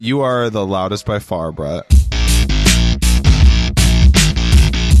You are the loudest by far, Brett.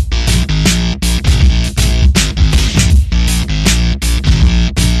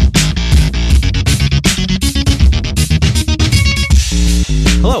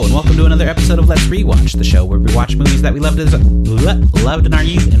 Hello and welcome to another episode of Let's Rewatch, the show where we watch movies that we loved in our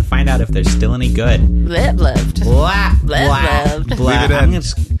youth and find out if they're still any good. Loved. Leave it in. I'm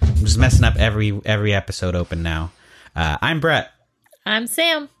just messing up every episode open now. I'm Brett. I'm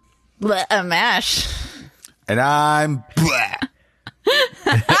Sam. Mash. And I'm...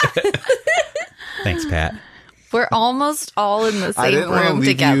 Thanks, Pat. We're almost all in the I same didn't want to room leave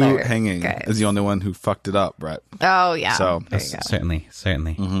together. you hanging Okay. as the only one who fucked it up, Brett. Oh, yeah. So- there you go. Certainly.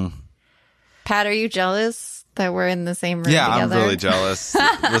 Mm-hmm. Pat, are you jealous that we're in the same room Yeah, together? I'm really jealous.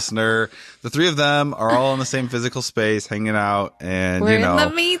 Listener, the three of them are all in the same physical space, hanging out, and, We're in the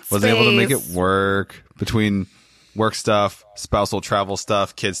meat wasn't able to make it space. work between work stuff, spousal travel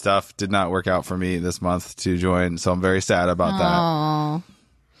stuff, kid stuff. Did not work out for me this month to join, so I'm very sad about Oh.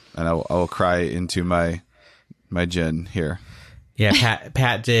 that. And I will cry into my gin here. Yeah,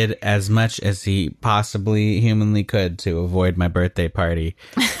 Pat did as much as he possibly humanly could to avoid my birthday party.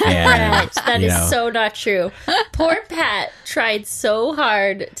 And, Brett, that you is know, so not true. Poor Pat tried so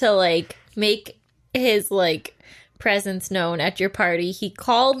hard to make his presence known at your party. He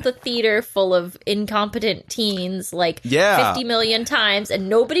called the theater full of incompetent teens 50 million times and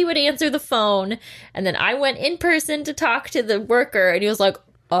nobody would answer the phone. And then I went in person to talk to the worker and he was like,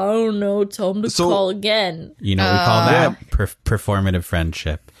 I don't know, tell him to call again. You know what we call that? Performative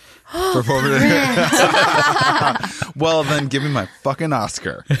friendship. Well, then give me my fucking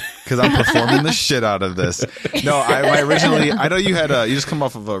Oscar because I'm performing the shit out of this. No, I know you had you just come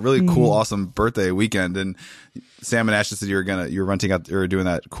off of a really cool, awesome birthday weekend, and Sam and Ashley said you were renting out or doing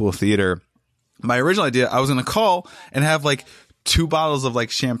that cool theater. My original idea, I was gonna call and have 2 bottles of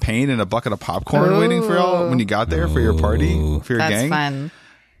champagne and a bucket of popcorn waiting for y'all when you got there for your party for your That's gang. fun.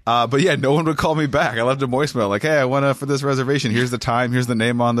 But yeah, no one would call me back. I left a voicemail hey, I want for this reservation. Here's the time. Here's the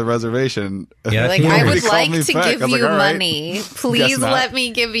name on the reservation. Yeah, that's I weird. would Called like me to back. give I was you all right. money. Guess Please not. let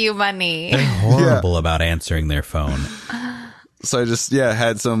me give you money. They're horrible about answering their phone. So I just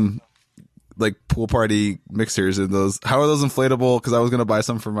had some pool party mixers in those. How are those inflatable? Because I was gonna buy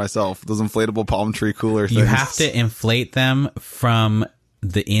some for myself. Those inflatable palm tree cooler things. You have to inflate them from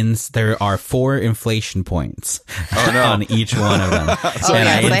the ins. There are 4 inflation points on each one of them. And I yes, I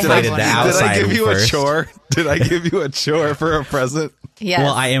have inflated one the of those. outside Did I give you first. a chore? Did I give you a chore for a present? Yes.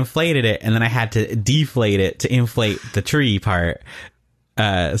 Well, I inflated it, and then I had to deflate it to inflate the tree part. So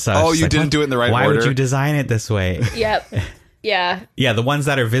I was just you didn't do it in the right Why order? would you design it this way? Yep. Yeah. Yeah, the ones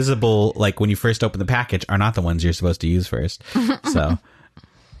that are visible, when you first open the package, are not the ones you're supposed to use first. So,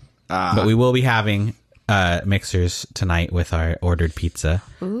 but we will be having mixers tonight with our ordered pizza.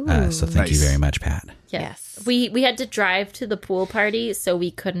 So thank you Nice. very much, Pat. Yes. We had to drive to the pool party, so we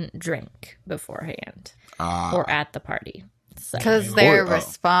couldn't drink beforehand or at the party. So. Because they're Or- oh.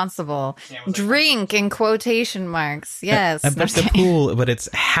 responsible. Drink in quotation marks. Yes. There's the pool, but it's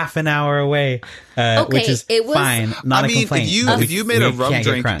half an hour away, which is it was- fine. Not I a mean, complaint. if you made a rum can't get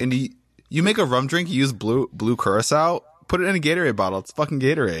drink crunk. and you make a rum drink, you use blue curacao. Put it in a Gatorade bottle. It's fucking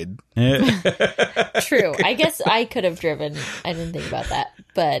Gatorade. True. I guess I could have driven. I didn't think about that.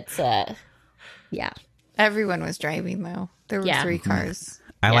 But, yeah. Everyone was driving, though. There were Yeah. 3 cars.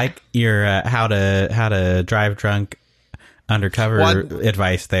 I like your how to drive drunk undercover What?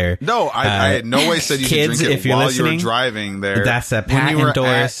 advice there. No, I had no way said you kids, should drink if it you're while you were listening, driving there. That's a When Pat you were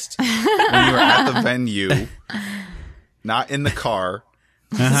endorsed. when you were at the venue, not in the car.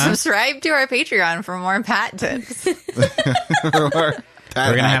 Subscribe to our Patreon for more Pat tips. We're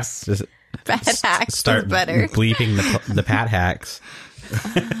gonna have to Pat hacks start is better. bleeping the Pat hacks.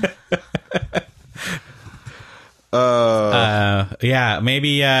 Yeah,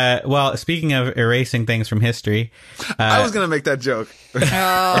 maybe. Well, speaking of erasing things from history, I was gonna make that joke.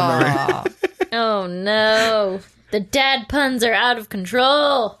 Oh. Oh, no. The dad puns are out of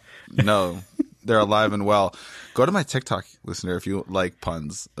control. No, they're alive and well. Go to my TikTok, listener, if you like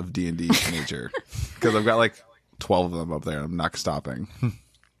puns of D&D nature, because I've got 12 of them up there. I'm not stopping.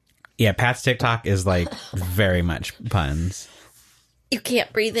 yeah, Pat's TikTok is very much puns. You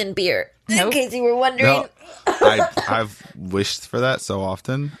can't breathe in beer. Nope. In case you were wondering. No, I've wished for that so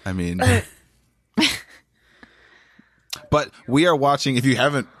often. I mean, but we are watching. If you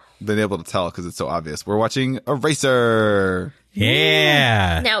haven't been able to tell, because it's so obvious, we're watching Eraser.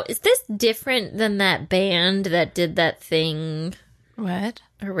 Yeah. Now, is this different than that band that did that thing, What?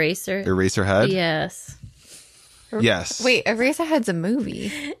 Eraser? Eraserhead. Yes. Yes. Wait, Eraserhead's a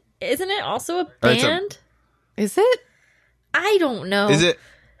movie. Isn't it also a it's a- band? Is it? I don't know. Is it?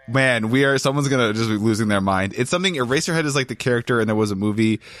 man, someone's gonna just be losing their mind. It's something. Eraserhead is like the character, and there was a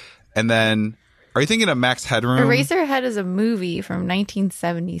movie, and then are you thinking of Max Headroom? Eraserhead is a movie from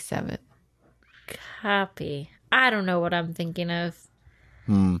 1977. Copy. I don't know what I'm thinking of.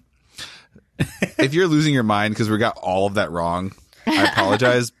 If you're losing your mind because we got all of that wrong, I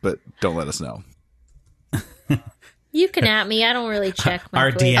apologize, but don't let us know. You can at me. I don't really check my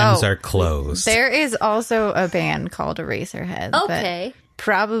Our Twitter. DMs Oh, are closed. There is also a band called Eraserhead. Okay. That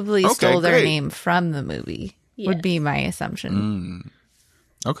probably Okay, stole their great. name from the movie. Yeah. Would be my assumption.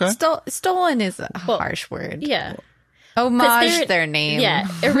 Okay. Stolen is a harsh word. Yeah. Homage their name. Yeah.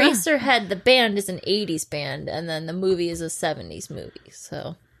 Eraserhead, the band, is an 80s band, and then the movie is a 70s movie.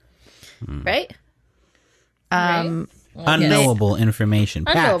 So, right? Unknowable information.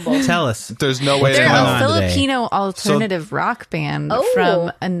 Pat, Unknowable. tell us. There's no way They're to going a know. on today? Filipino alternative rock band Oh. from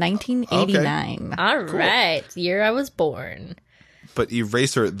 1989. All right. The year I was born. But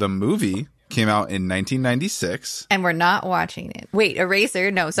Eraser, the movie, came out in 1996. And we're not watching it. Wait,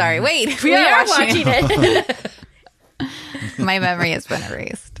 Eraser? No, sorry. Wait, We are watching it. My memory has been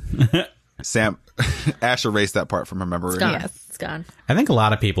erased. Sam, Ash erased that part from her memory. Gone. Yes. It's gone. I think a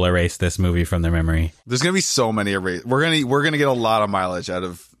lot of people erase this movie from their memory. There's gonna be so many erase. We're gonna get a lot of mileage out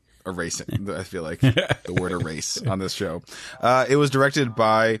of erasing. I feel like the word erase on this show. It was directed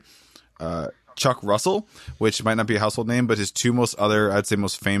by Chuck Russell, which might not be a household name, but his two most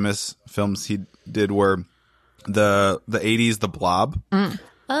famous films he did were the 80s The Blob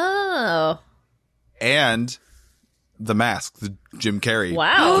Oh. and The Mask, the Jim Carrey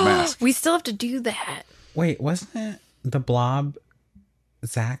Wow. The Mask. We still have to do that. Wait, wasn't it The Blob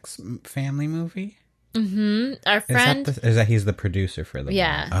Zach's family movie? Our friend. Is that he's the producer for the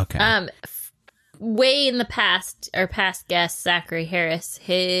Yeah. Blob? Okay. Way in the past, our past guest, Zachary Harris,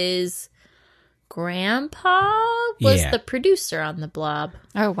 his grandpa was Yeah. the producer on The Blob.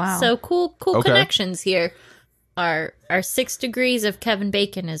 Oh, wow. So cool Okay. connections here. Our 6 degrees of Kevin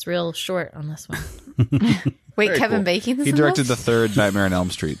Bacon is real short on this one. Wait, Very Kevin cool. Bacon's He in directed the this? third Nightmare on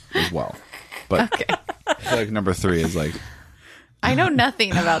Elm Street as well. But Okay. I feel like number 3 is like I know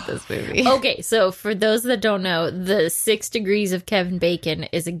nothing about this movie. Okay, so for those that don't know, the 6 degrees of Kevin Bacon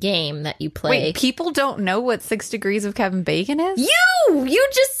is a game that you play. Wait, people don't know what 6 degrees of Kevin Bacon is? You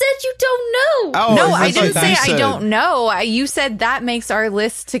just said you don't know. oh, No, I I didn't thought say you I said- don't know. You said that makes our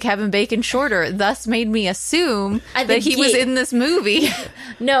list to Kevin Bacon shorter, thus made me assume I that think he was he- in this movie.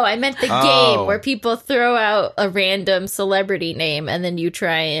 No, I meant the Oh. game where people throw out a random celebrity name and then you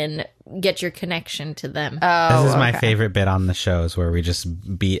try and get your connection to them. Oh, This is my okay. favorite bit on the shows where we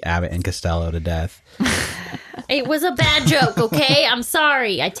just beat Abbott and Costello to death. It was a bad joke, okay? I'm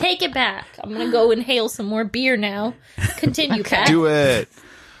sorry. I take it back. I'm going to go inhale some more beer now. Continue, Pat. Do it.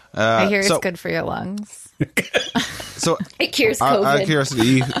 I hear so- it's good for your lungs. So It cures out of COVID.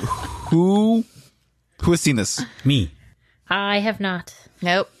 curiosity, who has seen this? Me. I have not.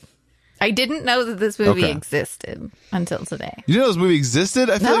 Nope. I didn't know that this movie Okay. existed until today. You know this movie existed?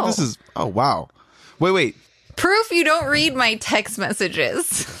 I feel No. like this is. Oh wow! Wait. Proof you don't read my text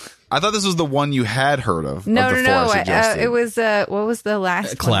messages. I thought this was the one you had heard of. No, of the no, four no. suggested. It was, what was the last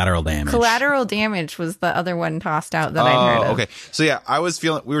one? Collateral Damage. Collateral Damage was the other one tossed out that I'd heard of. Okay. So yeah, I was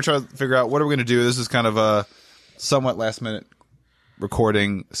feeling. We were trying to figure out what are we going to do. This is kind of a somewhat last minute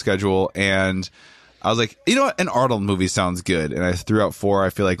recording schedule, and I was like, you know what, an Arnold movie sounds good, and I threw out 4. I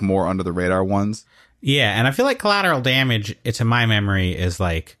feel like more under the radar ones. Yeah, and I feel like Collateral Damage, to my memory, is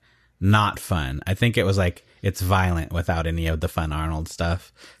like not fun. I think it was like it's violent without any of the fun Arnold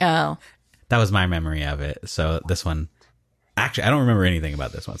stuff. Oh. That was my memory of it. So this one, actually, I don't remember anything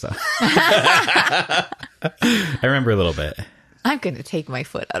about this one. So I remember a little bit. I'm going to take my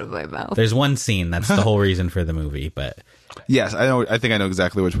foot out of my mouth. There's one scene that's the whole reason for the movie, but Yes, I know. I think I know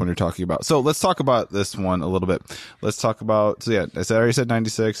exactly which one you're talking about. So let's talk about this one a little bit. Let's talk about. So yeah, I already said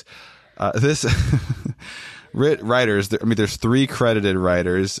 96. This writers. There's 3 credited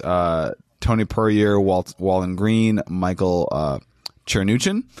writers: Tony Puryear, Wallen Green, Michael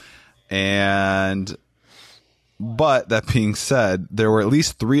Chernuchin, and. But that being said, there were at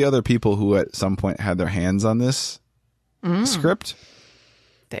least 3 other people who at some point had their hands on this script.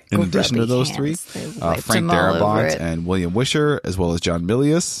 They're In addition to grubby those hands. 3, They wiped Frank them all over Darabont it. and William Wisher, as well as John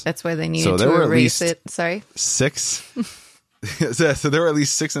Milius. That's why they needed So there to were at erase least- it. Sorry. 6. So there were at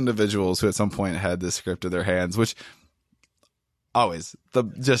least 6 individuals who at some point had this script in their hands, which always Yeah,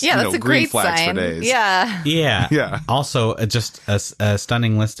 that's a green great flags sign. for days. Yeah. yeah. Yeah. Also, just a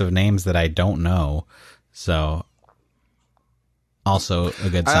stunning list of names that I don't know. So also a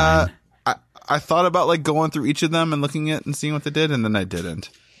good sign. I thought about like going through each of them and looking at and seeing what they did, and then I didn't.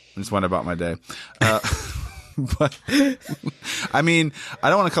 I just went about my day. But I mean, I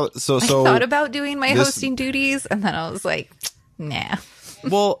don't want to call it so. I thought about doing my this- hosting duties, and then I was like, nah.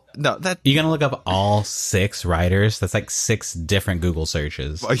 Well, no, that You're gonna look up all 6 writers. That's like 6 different Google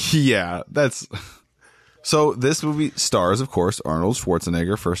searches. yeah, that's. So this movie stars, of course, Arnold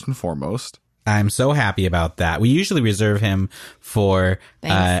Schwarzenegger first and foremost. I'm so happy about that. We usually reserve him for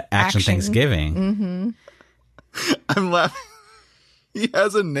Action Action. Thanksgiving. I'm laughing. He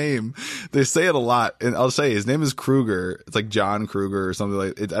has a name. They say it a lot, and I'll say his name is Kruger. It's like John Kruger or something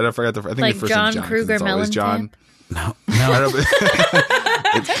like it. I don't forget I think Like the first John name's John, 'cause Kruger it's always John. Mellencamp? No. I don't-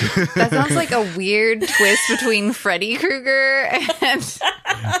 That sounds like a weird twist between Freddy Krueger and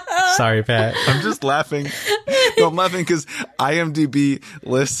Sorry, Pat. I'm just laughing. No, I'm laughing because IMDb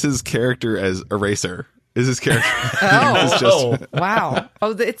lists his character as Eraser. Is his character? It's just wow.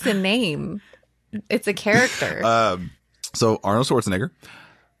 Oh, it's a name. It's a character. so Arnold Schwarzenegger,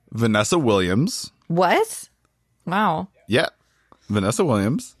 Vanessa Williams. What? Wow. Yeah, Vanessa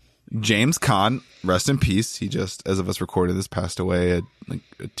Williams. James Caan, rest in peace. He just, as of us recording this, passed away like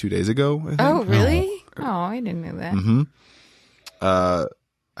 2 days ago. I think. Oh, really? Oh, I didn't know that.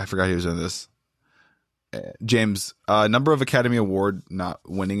 I forgot he was in this. James, number of Academy Award not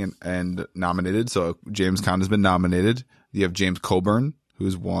winning and nominated. So James Caan has been nominated. You have James Coburn,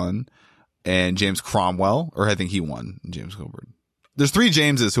 who's won, and James Cromwell, or I think he won. James Coburn. There's 3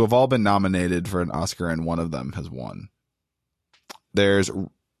 Jameses who have all been nominated for an Oscar, and one of them has won. There's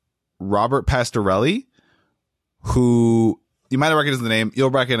Robert Pastorelli, who you might recognize the name.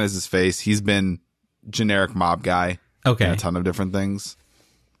 You'll recognize his face. He's been generic mob guy. Okay. In a ton of different things.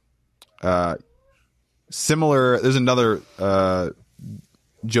 Similar, there's another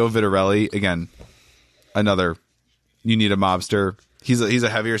Joe Vitarelli, again, another you need a mobster. He's a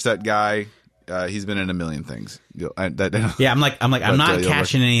heavier set guy. He's been in a million things. Yeah, I'm not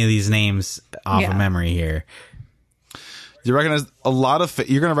catching any of these names off of memory here. You recognize a lot of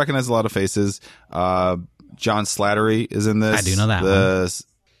you're going to recognize a lot of faces. John Slattery is in this. I do know that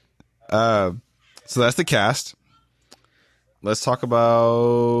one. So that's the cast. Let's talk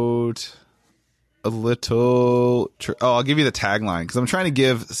about a little. I'll give you the tagline because I'm trying to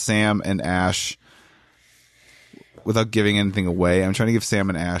give Sam and Ash, without giving anything away, I'm trying to give Sam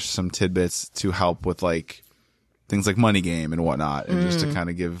and Ash some tidbits to help with like things like Money Game and whatnot, and just to kind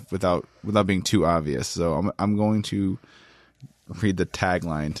of give without being too obvious. So I'm going to read the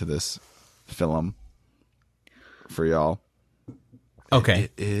tagline to this film for y'all. Okay.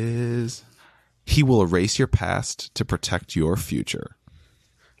 It is, he will erase your past to protect your future.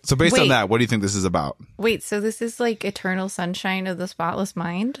 So based on Wait. that, what do you think this is about? Wait, so this is like Eternal Sunshine of the Spotless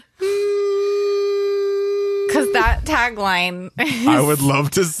Mind? Because that tagline. I would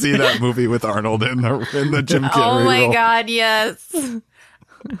love to see that movie with Arnold in the Jim Carrey Oh my role. God, yes.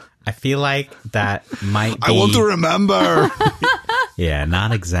 I feel like that might be I want to remember. yeah,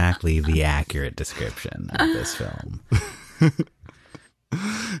 not exactly the accurate description of this film.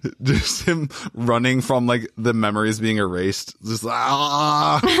 Just him running from like the memories being erased. Just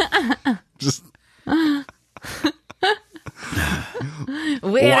just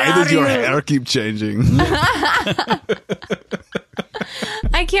why does your hair keep changing?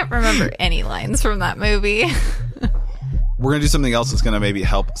 I can't remember any lines from that movie. We're gonna do something else that's gonna maybe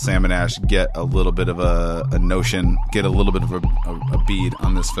help Sam and Ash get a little bit of a notion, get a little bit of a bead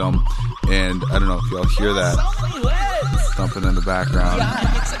on this film. And I don't know if y'all hear that thumping in the background.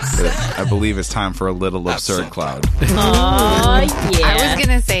 But I believe it's time for a little Absurd Cloud. Oh, yeah. I was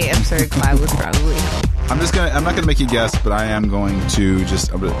gonna say Absurd Cloud would probably help. I'm not gonna make you guess, but I am going to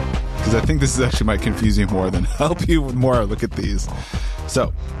just because I think this is actually might confuse you more than help you more. Look at these.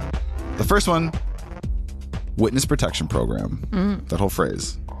 So the first one, Witness Protection Program. That whole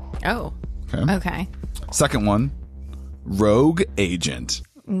phrase. Oh. Okay. Okay. Second one, Rogue Agent.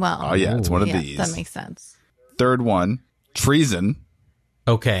 Well. Oh yeah, it's one of yeah, these. that makes sense. Third one, Treason.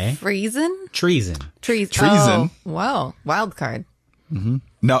 Okay. Treason? Treason. Treason. Oh, wow. Wild card.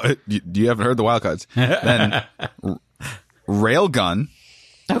 No, you haven't heard the wild cards. Then Railgun,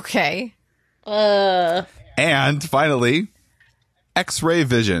 Okay. and finally, X-ray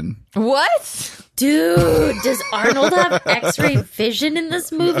vision. What? Dude, does Arnold have X-ray vision in this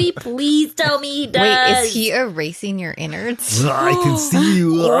movie? Please tell me he does. Wait, is he erasing your innards? I can see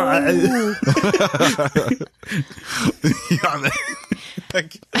you.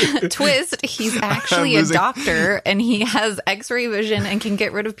 Twist, he's actually I'm a losing- doctor and he has X-ray vision and can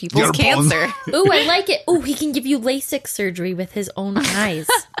get rid of people's Your bones. cancer. Ooh, I like it. Ooh, he can give you LASIK surgery with his own eyes.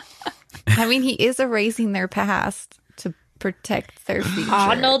 I mean, he is erasing their past to protect their future.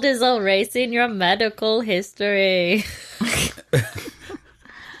 Arnold is erasing your medical history.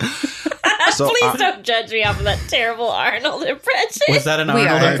 So, Please don't judge me off of that terrible Arnold impression. Was that an We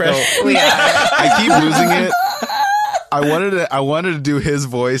Arnold are. impression? We are. I keep losing it. I wanted to do his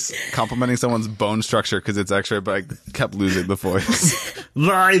voice complimenting someone's bone structure because it's extra, but I kept losing the voice.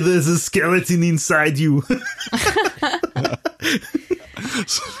 Lie, there's a skeleton inside you.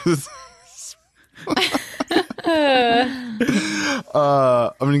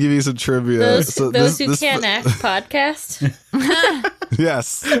 I'm gonna give you some trivia. Those this who can't act podcast.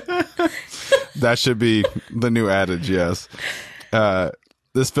 Yes, that should be the new adage. Yes,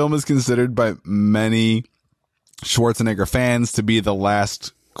 this film is considered by many Schwarzenegger fans to be the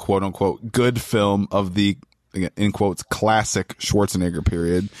last "quote unquote" good film of the in quotes classic Schwarzenegger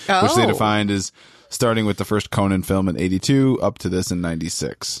period, which they Oh. defined as starting with the first Conan film in '82 up to this in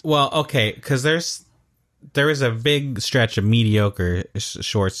 '96. Well, okay, because there is a big stretch of mediocre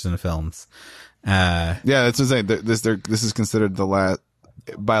shorts in films. Yeah, that's what I'm saying. This is considered the last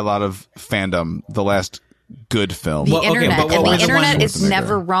by a lot of fandom, the last good film. The Well, okay, internet. but what And were the the internet ones- is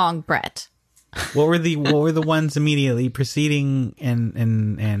never wrong, Brett. What were the ones immediately preceding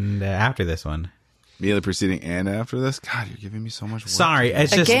and after this one? Immediately preceding and after this. God, you're giving me so much work. Sorry,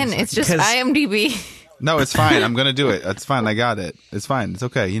 it's just Again, it's just 'cause- IMDb. No, it's fine. I'm gonna do it. It's fine. I got it. It's fine. It's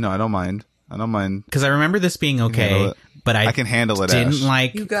okay. I don't mind. I don't mind. Because I remember this being handle okay, it. but I can handle it, Didn't Ash.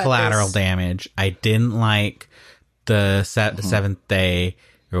 like You got Collateral this. Damage. I didn't like the Seventh Day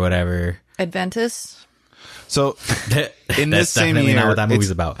or whatever. Adventus. So in That's this same definitely year, not what that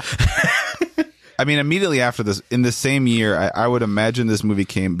movie's it's- about. I mean, immediately after this, in the same year, I would imagine this movie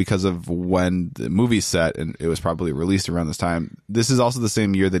came because of when the movie's set, and it was probably released around this time. This is also the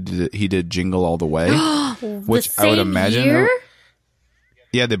same year that he did Jingle All the Way, which The I would same imagine. year?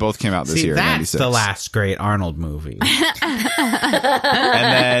 Yeah, they both came out this See, year. in that's 96. the last great Arnold movie.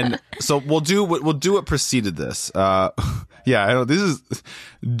 And then so we'll do what preceded this. Yeah, I know this is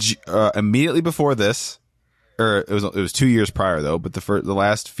immediately before this, or it was 2 years prior though. But the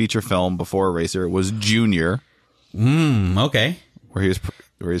last feature film before Eraser was Junior, Okay. where he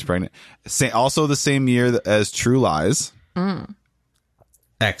was pregnant. Also the same year as True Lies.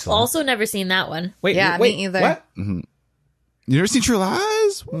 Excellent. Also, never seen that one. wait, Yeah, wait, me either. What? You never seen True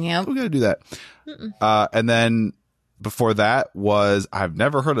Lies? Yep. We gotta do that. And then before that was I've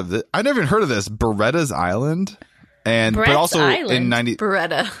never heard of this. I never even heard of this Beretta's Island. And Brett's but also Island? in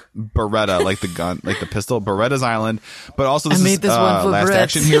Beretta. Beretta, like the gun, like the pistol, Beretta's Island. But also this made is this one for Last Brett.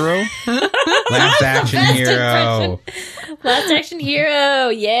 Action Hero. Last Action Hero. Last Action Hero.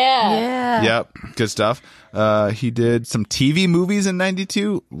 Yeah. Yeah. Yep, good stuff. He did some TV movies in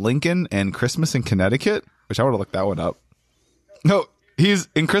 '92, Lincoln and Christmas in Connecticut, which I would have looked that one up. No, he's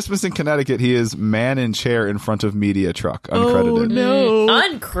in Christmas in Connecticut. He is man in chair in front of media truck, uncredited. No.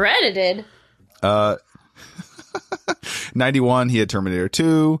 Uncredited. 91, he had Terminator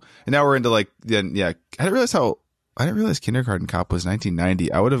 2, and now we're into like then yeah. I didn't realize Kindergarten Cop was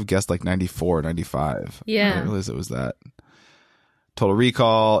 1990. I would have guessed like 94, 95. Yeah. I didn't realize it was that. Total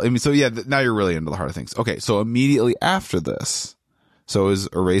Recall. I mean, so yeah, now you're really into the harder things. Okay, so immediately after this, so it was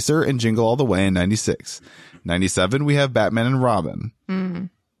Eraser and Jingle All the Way in 96. 97, we have Batman and Robin.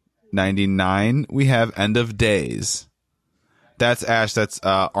 99, we have End of Days. That's Ash. That's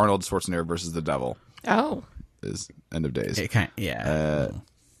Arnold Schwarzenegger versus the Devil. Oh. Is End of Days. Yeah.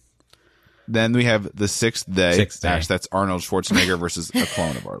 Then we have The Sixth Day. Sixth Day. Ash, that's Arnold Schwarzenegger versus a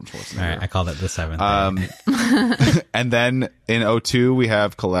clone of Arnold All Schwarzenegger. right, I called it the seventh. Day. And then in 02, we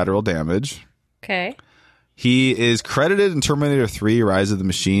have Collateral Damage. Okay. He is credited in Terminator 3, Rise of the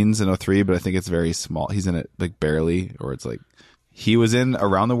Machines in 03, but I think it's very small. He's in it like barely, or it's like he was in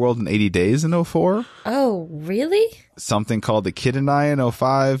Around the World in 80 Days in 04, Oh, really? something called The Kid and I in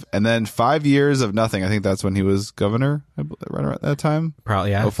 05, and then 5 years of nothing. I think that's when he was governor right around that time.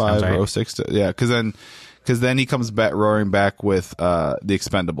 Probably, yeah. 05 sounds right. or 06. Yeah, because then he comes back roaring back with The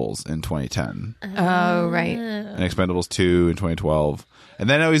Expendables in 2010. Oh, right. And Expendables 2 in 2012. And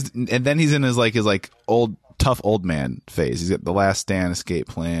then he's in his old tough old man phase. He's got The Last Stand, Escape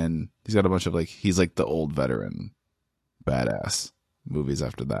Plan. He's got a bunch of he's like the old veteran badass movies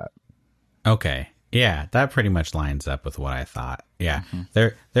after that. Okay. Yeah, that pretty much lines up with what I thought. Yeah.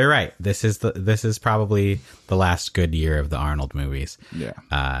 They're right. This is probably the last good year of the Arnold movies.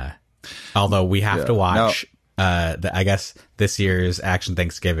 Yeah. Although we have to Yeah. watch I guess this year's Action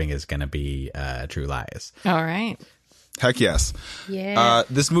Thanksgiving is going to be True Lies. All right. Heck yes. Yeah.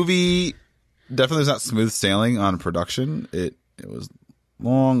 This movie definitely was not smooth sailing on production. It was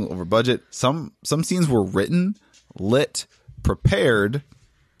long, over budget. Some scenes were written, lit, prepared,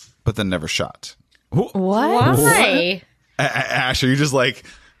 but then never shot. What? Why? Ash, are you just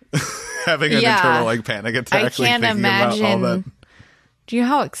having an Yeah. internal panic attack? I can't thinking about all imagine. that Do you know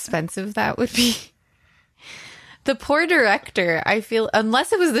how expensive that would be? The poor director, I feel,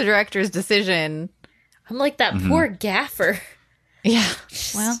 unless it was the director's decision. I'm like that poor gaffer. Yeah.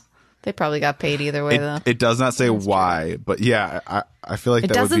 Well, they probably got paid either way, though. It does not say why, but yeah, I feel like It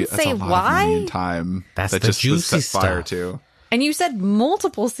that would be doesn't that's say a lot why? of money and time That's that the just was juicy set fire stuff. to. And you said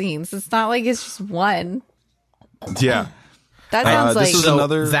multiple scenes. It's not like it's just one. Yeah. That sounds this like... was So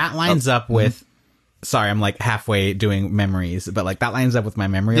another- that lines up with. Sorry, I'm like halfway doing memories, but like that lines up with my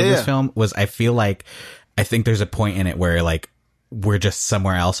memory of Yeah, this yeah. film. Was I think there's a point in it where like we're just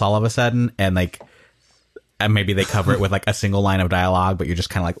somewhere else all of a sudden, and like and maybe they cover it with like a single line of dialogue, but you're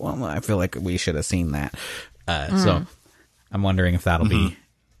just kind of like, well, I feel like we should have seen that. So I'm wondering if that'll be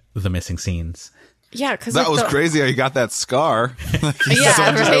the missing scenes. Yeah, because That was crazy how you got that scar. Like, Yeah,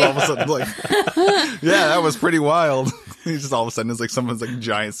 someone just right. all of a sudden like, yeah, that was pretty wild. He just all of a sudden it's like someone's like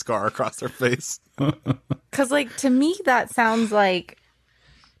giant scar across their face. Because, like, to me, that sounds like,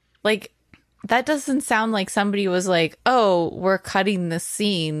 that doesn't sound like somebody was like, oh, we're cutting this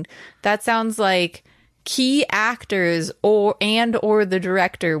scene. That sounds like key actors or the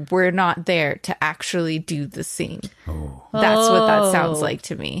director were not there to actually do the scene. That's what that sounds like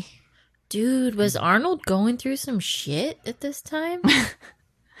to me. Dude, was Arnold going through some shit at this time?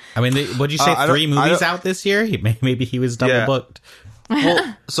 I mean, what'd you say? I 3 don't- I movies don't- out this year? Maybe he was double Yeah. booked.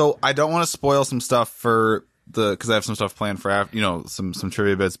 Well, so I don't want to spoil some stuff for because I have some stuff planned for some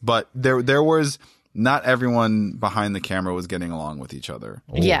trivia bits, but there was not everyone behind the camera was getting along with each other.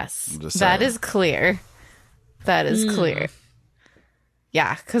 Yes, I'm just that saying. is clear. That is clear.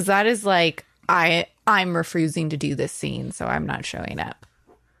 Yeah, because that is like, I'm refusing to do this scene, so I'm not showing up,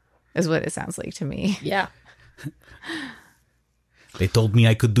 is what it sounds like to me. Yeah. They told me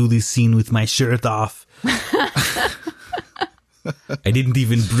I could do this scene with my shirt off. I didn't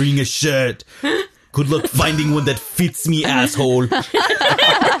even bring a shirt. Good luck finding one that fits me, asshole.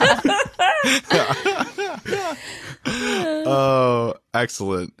 Oh,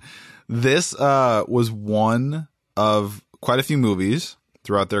 excellent. This was one of quite a few movies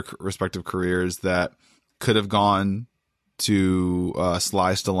throughout their respective careers that could have gone to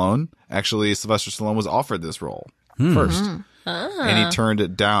Sly Stallone. Actually, Sylvester Stallone was offered this role first, and he turned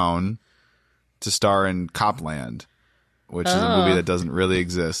it down to star in Copland, which is a movie that doesn't really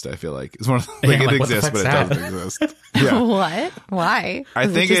exist. I feel like it's one of the, like, Yeah, it like, what the exists, but fuck's it that? doesn't exist. Yeah. What? Why? I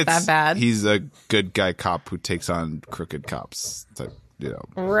Is it think just it's that bad. he's a good guy cop who takes on crooked cops. Type,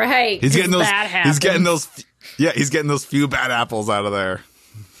 Right. he's getting 'cause those. that He's getting happens. those. Yeah, he's getting those few bad apples out of there.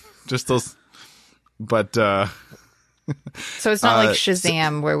 Just those. But So it's not like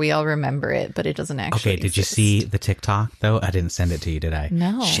Shazam where we all remember it, but it doesn't actually. Okay, did you exist. see the TikTok though? I didn't send it to you, did I?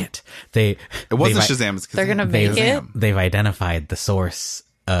 No. Shit. it wasn't they've- Shazam. It's They're gonna Kazam. make it? They've identified the source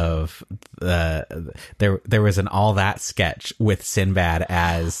of there was an All That sketch with Sinbad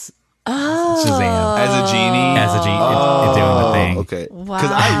as Shazam as a genie. as a genie doing the thing. Okay,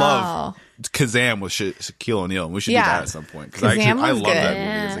 because I love Wow. Kazam with Shaquille O'Neal, and we should Yeah. do that at some point. Because Kazam I was love that good.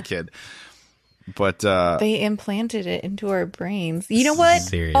 movie as a kid. But They implanted it into our brains. You know what?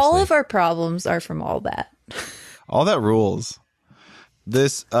 Seriously. All of our problems are from all that. all that rules.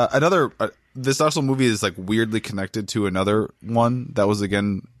 This this also movie is like weirdly connected to another one that was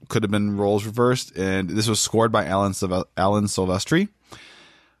again could have been roles reversed, and this was scored by Alan Silvestri,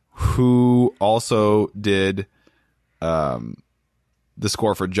 who also did the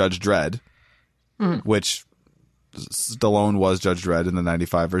score for Judge Dredd, which Stallone was Judge Dredd in the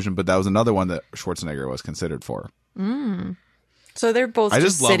 '95 version, but that was another one that Schwarzenegger was considered for. So they're both I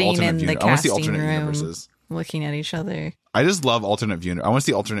just just love sitting alternate in the universes. I want to see casting alternate room, universes. looking at each other. I just love alternate universe. I want to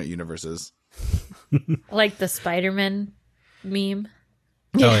see alternate universes. Like the Spider-Man meme.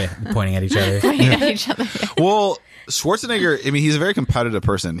 Oh yeah, pointing at each other. Looking at each other. Well, Schwarzenegger, I mean, he's a very competitive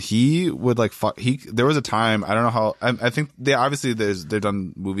person. He would like fuck. There was a time, I don't know how. I think they obviously they've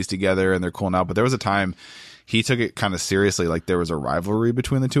done movies together and they're cool now. But there was a time he took it kind of seriously. Like there was a rivalry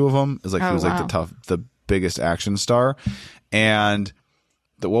between the two of them. It's like he was like the biggest action star. And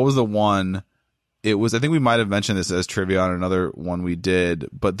what was the one? It was, I think we might have mentioned this as trivia on another one we did,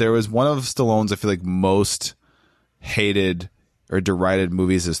 but there was one of Stallone's, I feel like, most hated or derided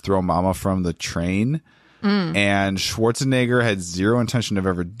movies is Throw Mama from the Train. And Schwarzenegger had zero intention of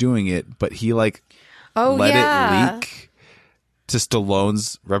ever doing it, but he like Oh, let yeah. it leak to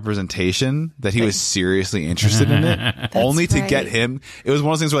Stallone's representation that he was seriously interested in it, only to get right. him. It was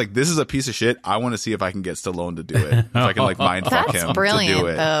one of those things where like, this is a piece of shit. I want to see if I can get Stallone to do it. If I can like mind fuck him That's brilliant, to do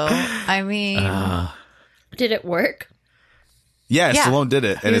it. though. I mean, Did it work? Yeah, Yeah. Stallone did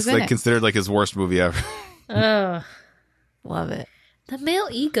it, and was it's in like it. considered like his worst movie ever. love it. The male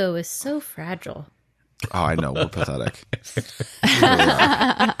ego is so fragile. Oh, I know. We're pathetic.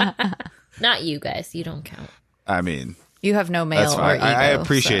 Not you guys. You don't count. I mean, You have no male that's or fine. ego. I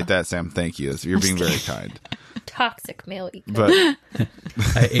appreciate so. that, Sam. Thank you. You're being very kind. Toxic male ego. But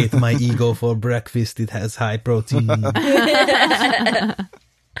I ate my ego for breakfast. It has high protein.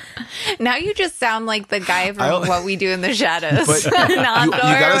 Now you just sound like the guy from I- What We Do in the Shadows. But Nandor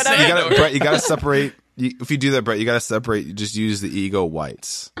or whatever. Brett, you gotta separate. If you do that, Brett, you gotta separate. You just use the ego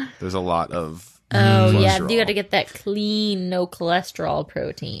whites. There's a lot of. Oh yeah, cholesterol. you got to get that clean, no cholesterol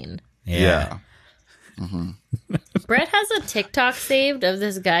protein. Yeah. Brett has a TikTok saved of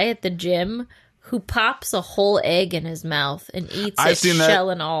this guy at the gym who pops a whole egg in his mouth and eats I've it seen that. shell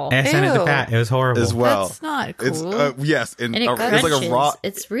and all. I sent it to Ew. Pat. It was horrible. As well. That's not cool. It's yes, and, And it it's like a crunches. raw.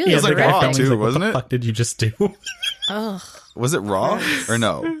 It's really It was like the guy raw, filming, too, he's like, wasn't what it? the fuck did you just do? Ugh. Was it raw or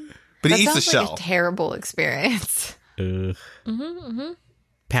no? But that he eats the sounds like shell. a terrible experience. Ugh.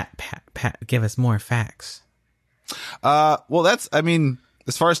 Pat, give us more facts. Well, that's. I mean,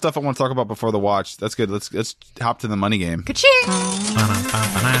 as far as stuff I want to talk about before the watch, that's good. Let's hop to the money game. Ka-ching!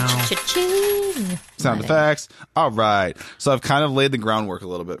 Cha-ching. Sound effects. All right. So I've kind of laid the groundwork a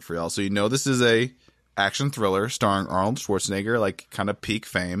little bit for y'all. So you know this is a action thriller starring Arnold Schwarzenegger, like kind of peak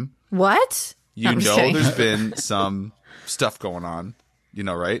fame. What? You No, I'm just know kidding. there's been some stuff going on. You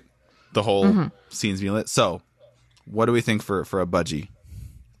know, right? The whole scene's being lit. So what do we think for a budgie?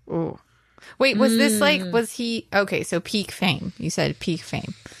 Ooh. Wait, was this like, was he, okay, so peak fame. You said peak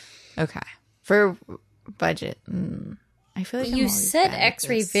fame. Okay. For budget. I feel like I'm You always said bad at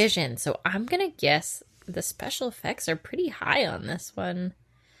X-ray this. vision, so I'm gonna guess the special effects are pretty high on this one.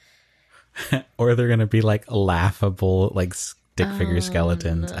 Or they're gonna be like laughable, like stick figure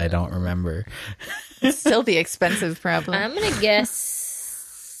skeletons. I don't remember. Still the expensive problem. I'm gonna guess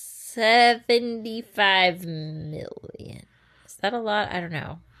 75 million. Is that a lot? I don't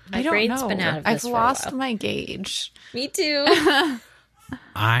know. My I don't brain's know. been out of I've this for a lost while. my gauge. Me too.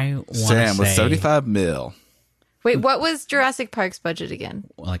 I want to Sam with say 75 mil. Wait, what was Jurassic Park's budget again?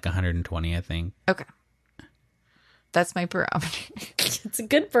 like 120, I think. Okay. That's my barometer. It's a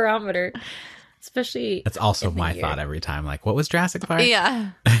good barometer, especially. That's also in the my year. thought every time. Like, what was Jurassic Park? Yeah.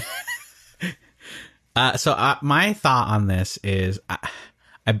 So my thought on this is,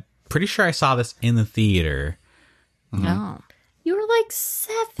 I'm pretty sure I saw this in the theater No. You were like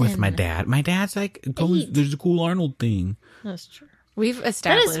 7 with my dad. My dad's like, there's a cool Arnold thing. That's true. We've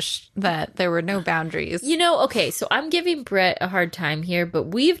established that there were no boundaries. You know, okay, so I'm giving Brett a hard time here, but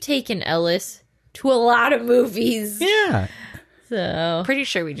we've taken Ellis to a lot of movies. Yeah. So Pretty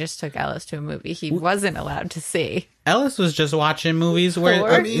sure we just took Alice to a movie he wasn't allowed to see. Ellis was just watching movies where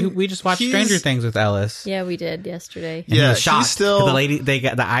Thor? we just watched He's- Stranger Things with Ellis. yeah, we did yesterday. And he Yeah, was she's shocked. still- The lady,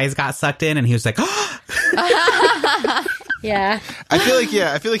 the eyes got sucked in, and he was like, Yeah. I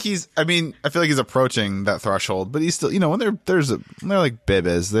feel like he's approaching that threshold, but he's still, when they're like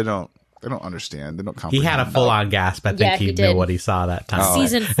bibis, they don't understand. They don't he comprehend. had a full on gasp. I think Yeah, he he knew did. what he saw that time.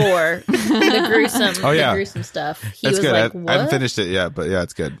 Season 4, the gruesome, yeah. the gruesome stuff. He It's was good. like, I "What?" haven't finished it yet, but yeah,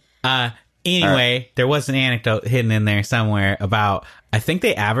 it's good. Anyway, there was an anecdote hidden in there somewhere about, I think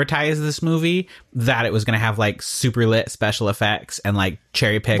they advertised this movie that it was going to have like super lit special effects and like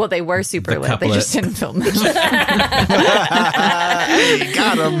cherry pick. Well, they were super The lit. They couple just of- didn't film them. Hey,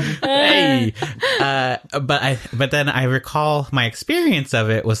 got him. Hey. But then I recall my experience of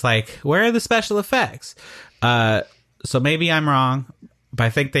it was like, where are the special effects? So maybe I'm wrong, but I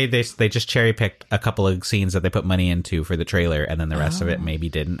think they just cherry picked a couple of scenes that they put money into for the trailer, and then the rest of it maybe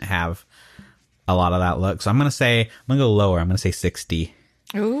didn't have a lot of that look. So I'm gonna go lower. I'm gonna say 60.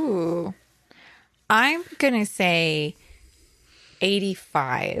 Ooh. I'm going to say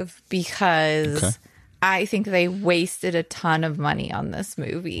 85 because Okay. I think they wasted a ton of money on this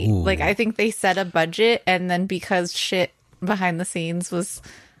movie. Like, I think they set a budget, and then because shit behind the scenes was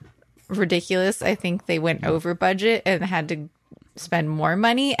ridiculous, I think they went over budget and had to spend more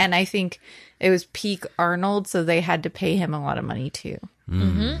money. And I think it was peak Arnold, so they had to pay him a lot of money too.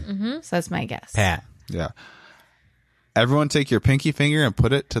 So that's my guess. Pat. Yeah. Everyone take your pinky finger and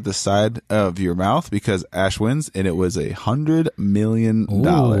put it to the side of your mouth because Ash wins, and it was $100 million.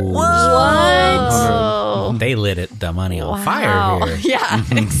 Whoa. They lit the money on Wow. fire here. Yeah,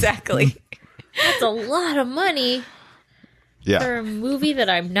 exactly. That's a lot of money Yeah. for a movie that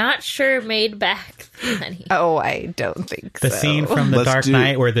I'm not sure made back the money. Oh, I don't think The so. scene from The Let's Dark do-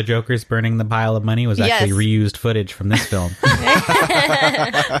 Knight where the Joker's burning the pile of money was actually reused footage from this film.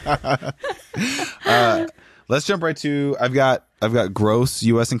 Let's jump right to I've got gross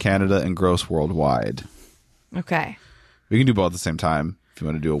US and Canada and gross worldwide. Okay. We can do both at the same time if you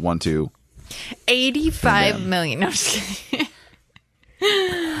want to do a 1-2. 85 million. No, I'm just kidding.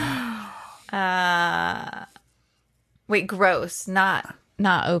 Wait, gross, not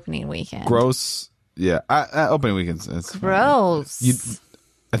opening weekend. Gross. Yeah. Opening weekends. It's Gross.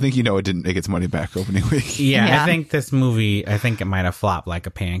 I think it didn't make its money back opening week. Yeah, Yeah. I think this movie, it might have flopped like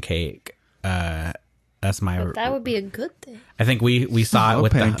a pancake. That's my. That would be a good thing. I think we saw it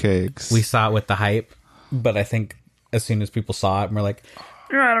with pancakes. we saw it with the hype, but I think as soon as people saw it, we're like,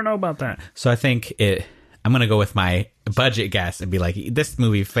 I don't know about that. So I think I'm gonna go with my budget guess and be like, this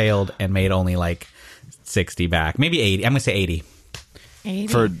movie failed and made only like 60 back, maybe 80. I'm gonna say 80. 80?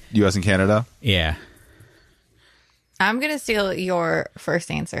 For U.S. and Canada. Yeah. I'm gonna steal your first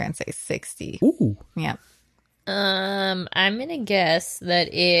answer and say 60. Ooh. Yeah. I'm gonna guess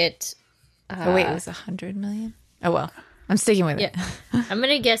that it. Oh wait, it was 100 million. Oh well, I'm sticking with it. Yeah, I'm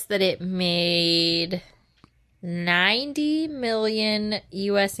gonna guess that it made 90 million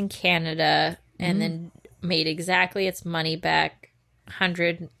U.S. and Canada, and then made exactly its money back,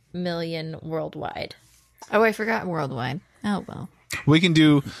 100 million worldwide. Oh, I forgot worldwide. Oh well. We can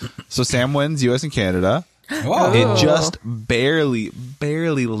do. So Sam wins U.S. and Canada. Whoa. It just barely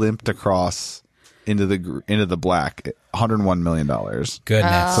limped across into the black. $101 million.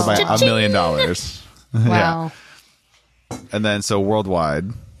 Goodness. So by $1 million. Wow. And then so worldwide,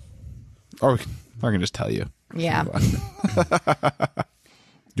 or I can just tell you. Yeah. Do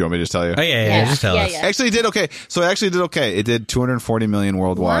you want me to just tell you? Oh yeah. Just tell us. Yeah. Actually, it did okay. So it actually did okay. It did 240 million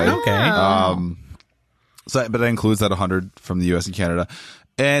worldwide. Okay. So, but that includes that 100 from the U.S. and Canada,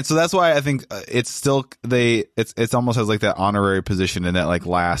 and so that's why I think it's still it's almost has like that honorary position in that like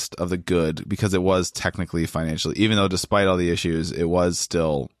last of the good, because it was technically financially, even though despite all the issues, it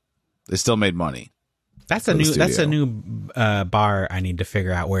still made money. That's a new bar I need to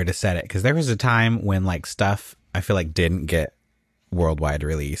figure out where to set it, because there was a time when like stuff I feel like didn't get worldwide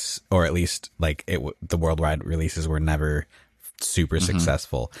release, or at least like the worldwide releases were never super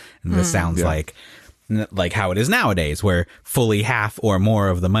successful, and this sounds like how it is nowadays, where fully half or more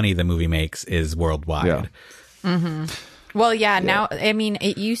of the money the movie makes is worldwide. Yeah. Well, yeah. Now, I mean,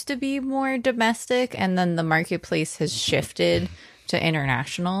 it used to be more domestic, and then the marketplace has shifted to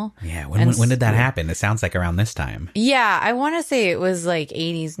international. Yeah. When did that happen? It sounds like around this time. Yeah, I want to say it was like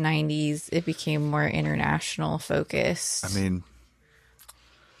 80s, 90s. It became more international focused. I mean,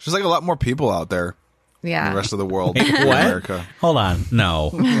 there's like a lot more people out there in yeah. the rest of the world. Wait, than what? America. Hold on.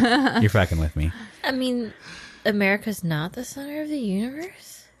 No. You're fucking with me. I mean, America's not the center of the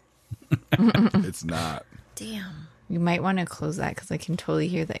universe? It's not. Damn. You might want to close that because I can totally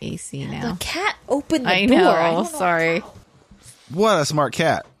hear the AC now. The cat opened the I door. know. Sorry. What a smart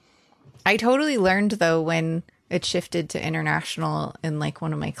cat. I totally learned though when it shifted to international in like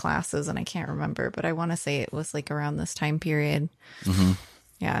one of my classes, and I can't remember, but I want to say it was like around this time period. Mm-hmm.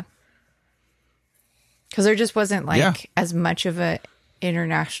 Yeah. Because there just wasn't like as much of a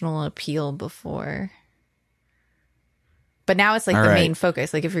international appeal before. But now it's like the main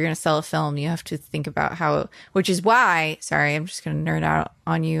focus. Like if you're going to sell a film, you have to think about how, which is why, sorry, I'm just going to nerd out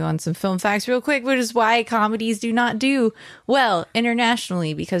on you on some film facts real quick, which is why comedies do not do well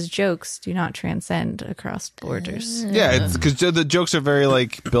internationally, because jokes do not transcend across borders. Yeah, it's because the jokes are very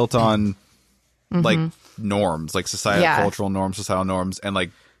like built on like norms, like societal, cultural norms, societal norms, and like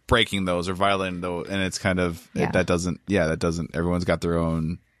breaking those or violating those, and it's kind of that doesn't. Everyone's got their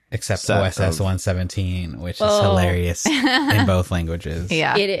own. Except set OSS of- 117, which is hilarious in both languages.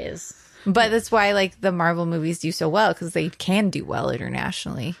 Yeah. It is. But that's why like the Marvel movies do so well, because they can do well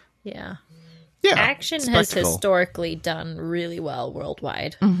internationally. Yeah. Yeah, Action has spectacle. historically done really well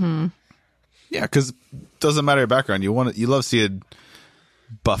worldwide. Yeah, because doesn't matter your background. You love seeing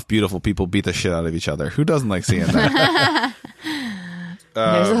buff, beautiful people beat the shit out of each other. Who doesn't like seeing that?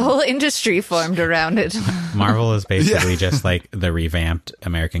 There's a whole industry formed around it. Marvel is basically just like the revamped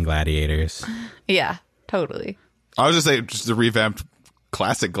American Gladiators. Yeah, totally. I was just saying, just the revamped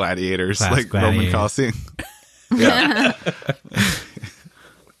classic gladiators, Classic like Roman gladiators. Coliseum. Yeah.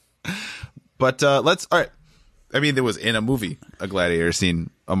 But let's. All right. I mean, there was in a movie a gladiator scene,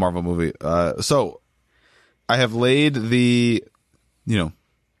 a Marvel movie. So I have laid the,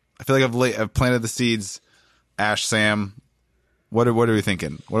 I feel like I've planted the seeds. Ash, Sam, what are we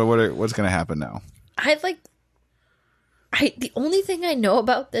thinking? What's going to happen now? The only thing I know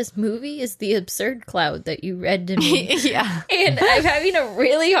about this movie is the absurd cloud that you read to me. Yeah. And I'm having a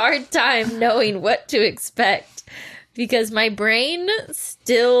really hard time knowing what to expect, because my brain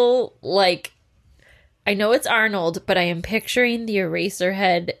still, like, I know it's Arnold, but I am picturing the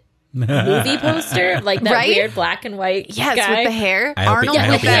Eraserhead movie poster, like that Right? weird black and white Yes, guy. with the hair. I hope Arnold I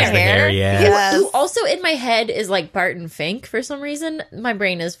hope with he that has the hair, yeah. Yes. Who also in my head is like Barton Fink for some reason. My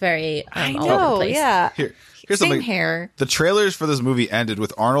brain is very I all over the know. place. Yeah. Here's Same something. hair. The trailers for this movie ended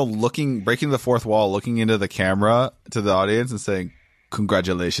with Arnold breaking the fourth wall, looking into the camera to the audience and saying,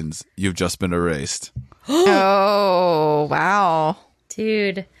 "Congratulations, you've just been erased." Oh, wow.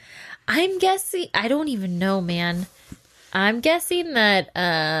 Dude, I'm guessing, I don't even know, man. I'm guessing that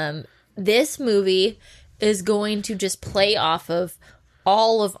this movie is going to just play off of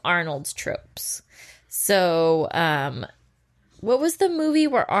all of Arnold's tropes. So, what was the movie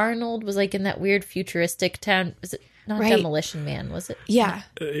where Arnold was like in that weird futuristic town? Was it not Right. Demolition Man? Was it? Yeah.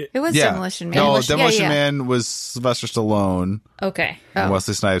 It was Yeah. Demolition Man. No, Yeah, Demolition yeah. Man was Sylvester Stallone, Okay. and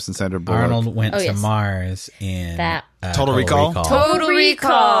Wesley Snipes, and Sandra Bullock. Arnold went Oh, to yes. Mars in That. Total Recall? Total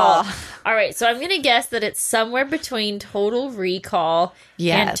Recall. All right, so I'm going to guess that it's somewhere between Total Recall and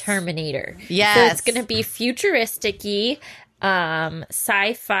Yes. Terminator. Yes. So it's going to be futuristic-y,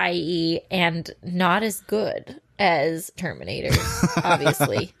 sci-fi-y, and not as good as Terminator,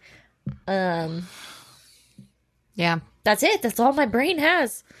 obviously. Yeah. That's it. That's all my brain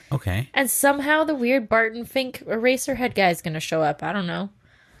has. Okay. And somehow the weird Barton Fink Eraserhead guy is going to show up. I don't know.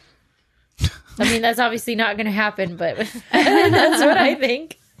 I mean, that's obviously not going to happen, but that's what I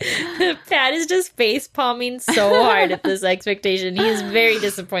think. Pat is just face palming so hard at this expectation. He is very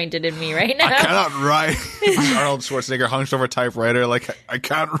disappointed in me right now. I cannot write. Arnold Schwarzenegger hunched over typewriter. Like, I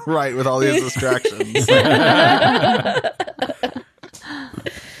can't write with all these distractions.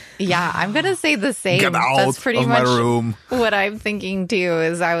 Yeah, I'm going to say the same. Get out That's pretty of much my room. what I'm thinking too.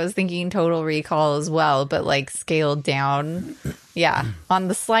 Is I was thinking Total Recall as well, but like scaled down. Yeah, on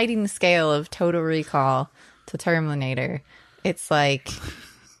the sliding scale of Total Recall to Terminator, it's like,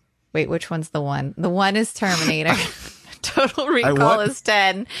 wait, which one's the one? The one is Terminator. Total Recall what? is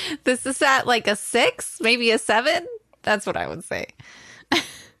 10. This is at like a 6, maybe a 7. That's what I would say.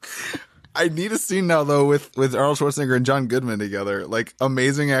 I need a scene now, though, with Arnold Schwarzenegger and John Goodman together. Like,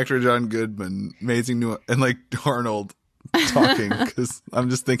 amazing actor John Goodman, amazing new, and like Arnold talking. Because I'm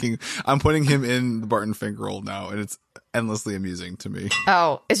just thinking, I'm putting him in the Barton Fink role now, and it's endlessly amusing to me.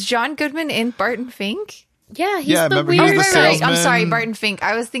 Oh, is John Goodman in Barton Fink? Yeah, he's Yeah, the remember he weird was the Right. salesman. I'm sorry, Barton Fink.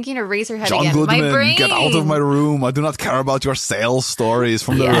 I was thinking of Razorhead John again. My Goodman, brain. get out of my room. I do not care about your sales stories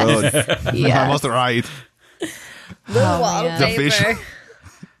from the road. Yeah. I must write. the man. The fish. wallpaper.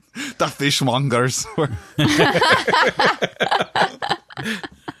 The fishmongers.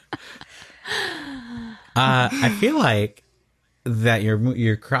 I feel like that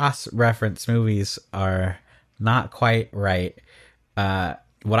your cross-reference movies are not quite right.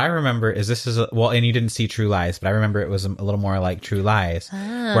 What I remember is this is and you didn't see True Lies, but I remember it was a little more like True Lies,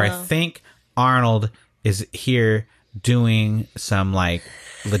 where I think Arnold is here doing some like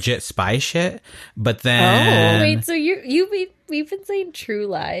legit spy shit, but then Wait, so we've been saying True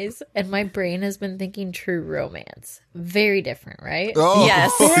Lies, and my brain has been thinking True Romance. Very different, right? Oh,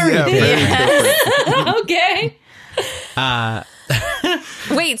 Yes. yeah, very different. Okay.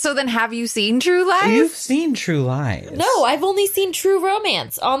 Wait, so then have you seen True Lies? you've seen True Lies. No, I've only seen True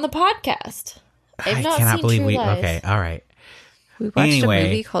Romance on the podcast. I've I not cannot seen believe True we. Lies. Okay, all right. We watched Anyway. a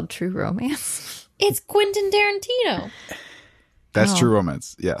movie called True Romance. It's Quentin Tarantino. That's Oh. true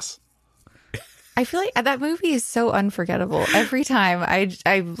romance. Yes. I feel like that movie is so unforgettable. Every time I've seen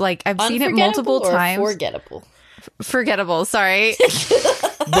it Unforgettable multiple or times. Forgettable. Forgettable. Sorry.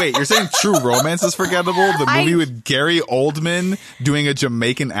 Wait, you're saying True Romance is forgettable? The movie with Gary Oldman doing a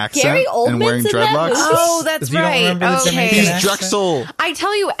Jamaican accent Gary and wearing Oldman's in that dreadlocks? movie? Oh, that's You don't right. remember the Jamaican Okay. He's accent? Drexel. I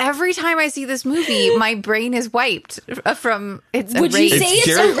tell you, every time I see this movie, my brain is wiped from its Would you erased. say it's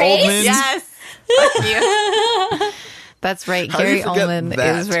Gary erased? Oldman. Yes. Fuck you. That's right. How do Gary you forget Oldman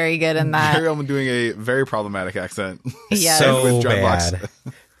that? is very good in that. Gary Oldman doing a very problematic accent. Yes. So With dreadlocks. bad.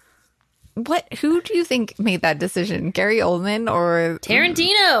 What? Who do you think made that decision? Gary Oldman or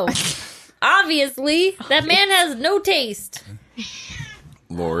Tarantino. Obviously, that man has no taste.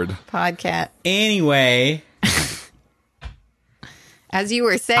 Lord. Podcat? Anyway, As you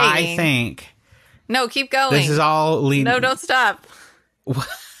were saying, I think no, keep going. this is all No, don't stop.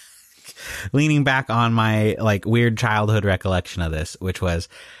 leaning back on my like weird childhood recollection of this, which was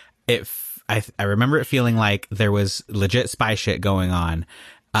I remember it feeling like there was legit spy shit going on,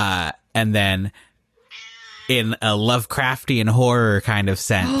 and then in a Lovecraftian horror kind of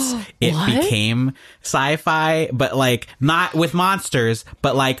sense, it became sci-fi, but like not with monsters,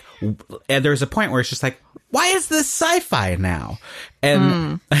 but like and there's a point where it's just like, why is this sci-fi now?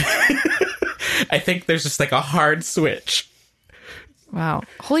 And I think there's just like a hard switch. Wow.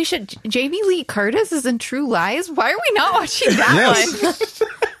 Holy shit. Jamie Lee Curtis is in True Lies? Why are we not watching that Yes. one?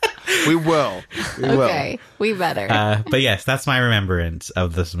 We will. We will. Okay, we better. But yes, that's my remembrance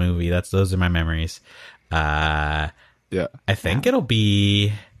of this movie. Those are my memories. Yeah. I think it'll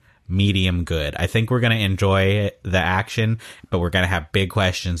be medium good. I think we're going to enjoy the action, but we're going to have big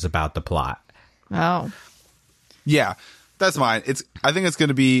questions about the plot. Oh, Yeah. That's mine. I think it's going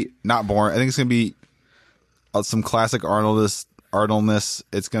to be not boring. I think it's going to be some classic Arnoldness.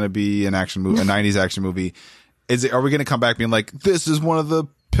 It's going to be an action movie, a 90s action movie. Are we going to come back being like, this is one of the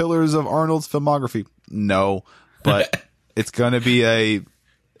pillars of Arnold's filmography? No, but it's going to be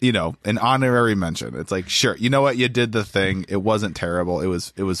an honorary mention. It's like, sure, you know what? You did the thing. It wasn't terrible. It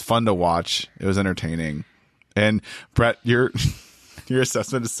was fun to watch. It was entertaining. And Brett, your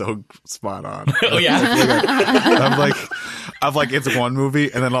assessment is so spot on. Oh yeah. I'm like, it's one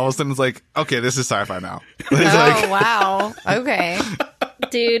movie, and then all of a sudden it's like, okay, this is sci-fi now. It's oh wow. Okay.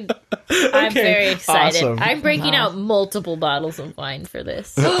 Dude, I'm very excited. awesome. I'm breaking out multiple bottles of wine for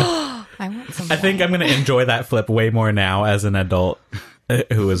this. I want some. I think I'm going to enjoy that flip way more now as an adult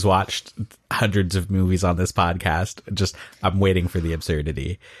who has watched hundreds of movies on this podcast. I'm waiting for the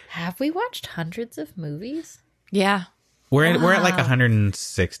absurdity. Have we watched hundreds of movies? Yeah. We're at like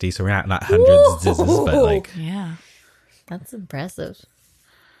 160, so we're not hundreds, but like Yeah. That's impressive.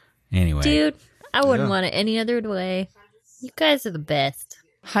 anyway. Dude, I wouldn't want it any other way. You guys are the best.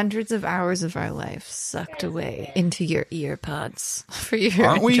 Hundreds of hours of our life sucked away into your ear pods for your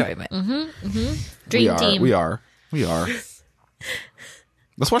Aren't we? enjoyment. Dream team. We are.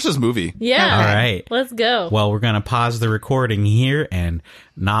 Let's watch this movie. Yeah. All right. Let's go. Well, we're going to pause the recording here and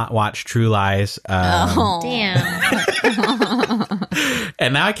not watch True Lies. Damn.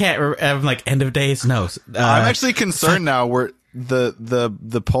 And now I can't. I'm like end of days. No, I'm actually concerned now where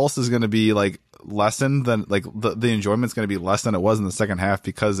the pulse is going to be like lessened than like the enjoyment's going to be less than it was in the second half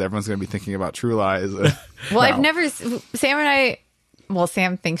because everyone's going to be thinking about True Lies. Well, I've never. Sam and I. Well,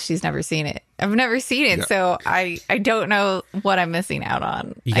 Sam thinks she's never seen it. I've never seen it, so I don't know what I'm missing out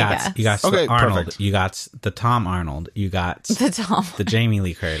on. you got Okay, the Arnold. perfect. You got the Tom Arnold. You got the Jamie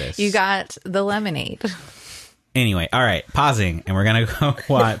Lee Curtis. You got the lemonade. Anyway, all right, pausing, and we're gonna go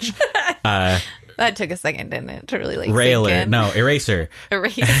watch That took a second, didn't it? To really like Railer. sink in. No, Eraser.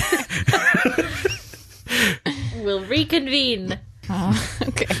 Erase. We'll reconvene.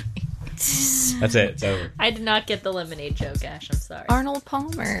 Okay. That's it. It's over. I did not get the lemonade joke, Ash. I'm sorry. Arnold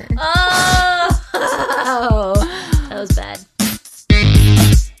Palmer. Oh, that was bad.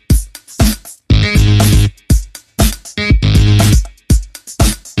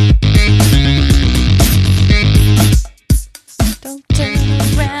 Don't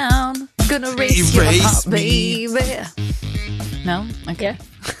turn around. Gonna race your heart, me. baby. No? Okay.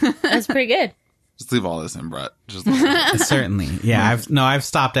 Yeah. That's pretty good. Just leave all this in, Brett. Just Certainly. Yeah, I've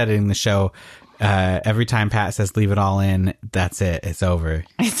stopped editing the show. Every time Pat says leave it all in, that's it. It's over.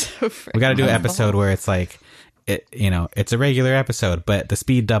 It's over. We got to do an episode where it's like, it's a regular episode, but the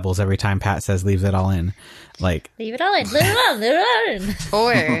speed doubles every time Pat says leave it all in. Like, Leave it all in. Leave it all in. Leave it all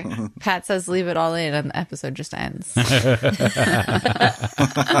in. Or Pat says leave it all in and the episode just ends. That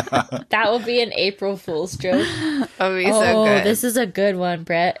will be an April Fool's joke. That would be so good. This is a good one,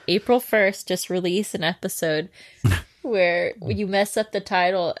 Brett. April 1st, just release an episode where you mess up the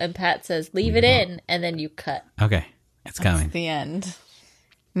title and Pat says, leave it in, and then you cut. okay, it's coming. the end.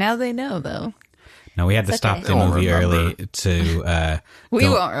 Now they know, though. No, we had to stop the movie early to. We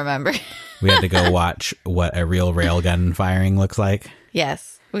go- won't remember. We had to go watch what a real railgun firing looks like.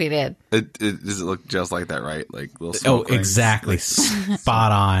 Yes, we did. does it look just like that, right? Like little Oh, smoke rings? exactly.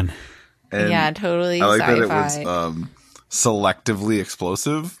 Spot on. And Yeah, totally I like sci-fi. that it was selectively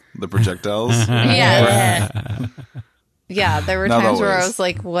explosive. The projectiles. Yeah. Yeah, there were Not times where I always. was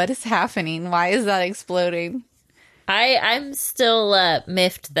like, what is happening? Why is that exploding? I'm still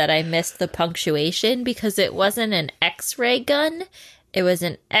miffed that I missed the punctuation because it wasn't an X-ray gun. It was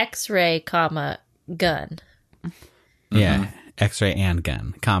an X-ray, comma, gun. Yeah. X-ray and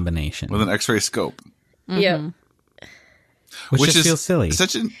gun combination. With an X-ray scope. Yep. which just feels silly.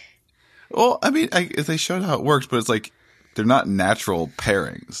 Such an. Well, I mean, they showed how it works, but it's like they're not natural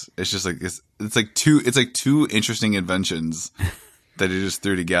pairings. It's just like it's like two interesting inventions that they just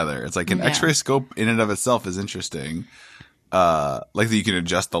threw together. It's like an Yeah. X-ray scope in and of itself is interesting. Like that you can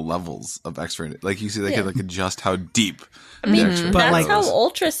adjust the levels of X-ray. Like you see, they can like adjust how deep. I mean, the X-ray But, that's like- how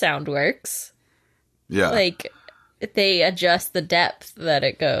ultrasound works. yeah, Like, they adjust the depth that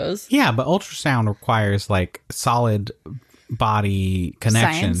it goes. Yeah, but ultrasound requires like solid body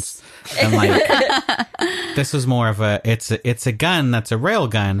connections. And like this is more of it's a gun that's a rail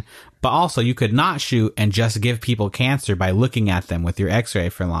gun, but also you could not shoot and just give people cancer by looking at them with your X-ray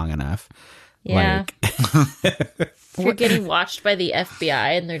for long enough. Yeah. Like, You're getting watched by the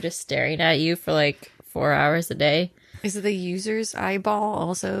FBI and they're just staring at you for like 4 hours a day. Is the user's eyeball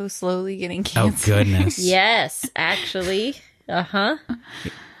also slowly getting oh cancer? goodness. Yes, actually. Uh-huh.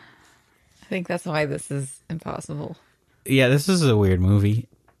 I think that's why this is impossible. Yeah, this is a weird movie.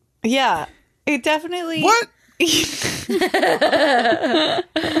 Yeah, it definitely. What?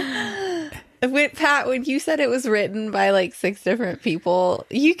 Pat, when you said it was written by like 6 different people,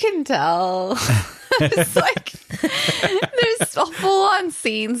 you can tell. It's like there's full on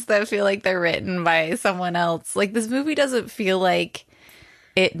scenes that feel like they're written by someone else. Like this movie doesn't feel like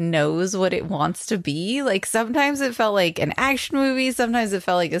it knows what it wants to be. Like sometimes it felt like an action movie, sometimes it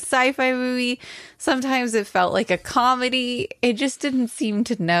felt like a sci-fi movie, sometimes it felt like a comedy. It just didn't seem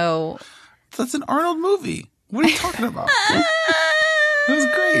to know. That's an Arnold movie. What are you talking about? That was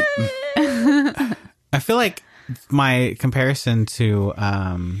great. I feel like my comparison to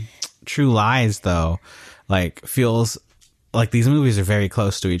True Lies, though, like feels like these movies are very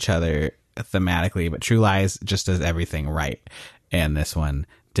close to each other thematically, but True Lies just does everything right, and this one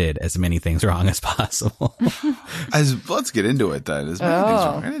did as many things wrong as possible. Let's get into it then. As many things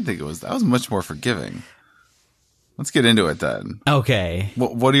wrong. I didn't think it was. That was much more forgiving. Let's get into it then. Okay.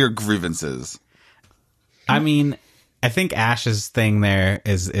 What are your grievances? I mean, I think Ash's thing there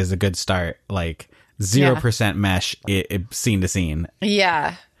is a good start. Like 0% mesh, it scene to scene.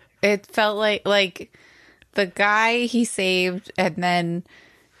 Yeah. It felt like the guy he saved, and then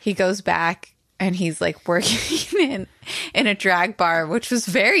he goes back and he's like working in a drag bar, which was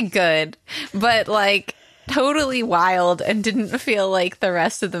very good, but like totally wild and didn't feel like the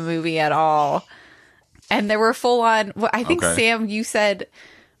rest of the movie at all. And there were full on, I think, Okay. Sam, you said,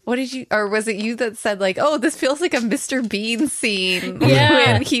 what did you, or was it you that said like, oh, this feels like a Mr. Bean scene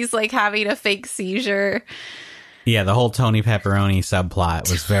Yeah. when he's like having a fake seizure. Yeah, the whole Tony Pepperoni subplot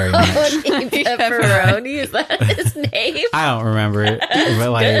was very much. Tony Pepperoni, is that his name? I don't remember it,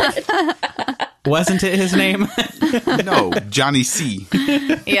 but like, wasn't it his name? No, Johnny C.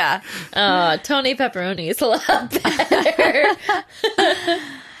 Yeah. Tony Pepperoni is a lot better.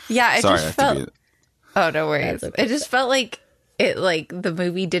 Yeah, it Sorry, I just have felt, to be. oh, no worries. That's okay. It just felt like the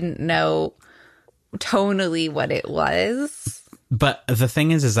movie didn't know tonally what it was. But the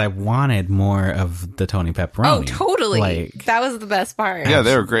thing is I wanted more of the Tony Pepperoni. Oh, totally. Like, That was the best part. Yeah,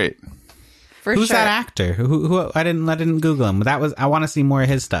 they were great. for who's sure. that actor? Who I didn't Google him. But I want to see more of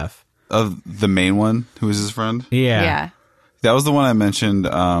his stuff. Of the main one, who was his friend? Yeah. Yeah. That was the one I mentioned.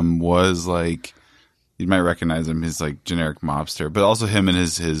 Was like you might recognize him. He's like generic mobster, but also him and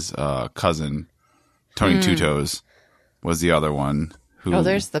his cousin Tony Two Toes was the other one. Who Oh,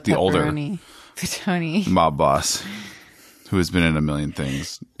 there's the older pepperoni. The Tony. mob boss who has been in a million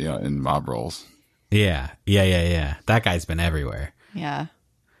things, in mob roles. Yeah. That guy's been everywhere. Yeah.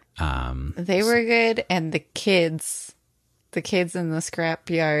 They were good, and the kids in the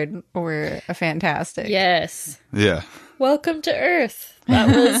scrapyard were fantastic. Yes. Yeah, Welcome to Earth.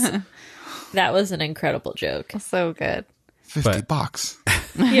 That was an incredible joke. So good. $50.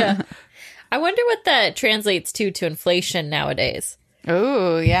 Yeah. I wonder what that translates to inflation nowadays.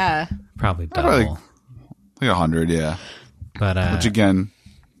 Oh, yeah. Probably double. Probably like 100. Yeah, But which again,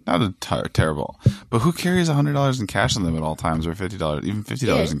 not a terrible. But who carries $100 in cash on them at all times, or $50, even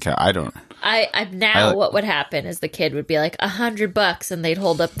 $50 in cash? I don't. What would happen is the kid would be like $100 and they'd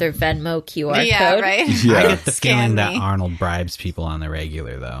hold up their Venmo QR Yeah, code. right? Yeah. I get the Scan feeling that me. Arnold bribes people on the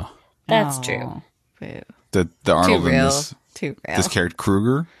regular, though. That's Oh, true. boo. The Too Arnold in real. this Too real. this character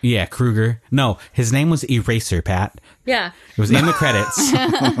Kruger. Yeah, Kruger. No, his name was Eraser, Pat. Yeah. It was in the credits.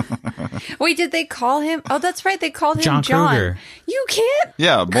 Wait, did they call him? Oh, that's right. They called him John John. Kruger. You can't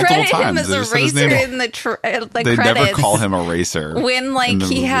Yeah, multiple credit times. him as They a just said his racer name. in the They credits. never call him a racer when like in the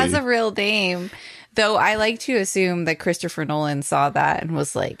he has movie. a real name. Though I like to assume that Christopher Nolan saw that and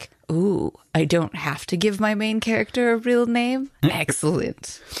was like, "Ooh, I don't have to give my main character a real name."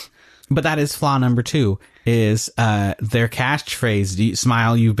 Excellent. But that is flaw number 2, is their catchphrase,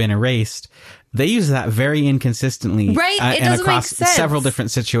 smile, you've been erased. They use that very inconsistently. Right, it and doesn't across make sense. several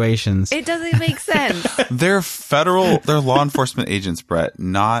different situations. It doesn't make sense. They're law enforcement agents, Brett,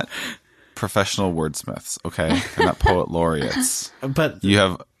 not professional wordsmiths. Okay, they're not poet laureates. But You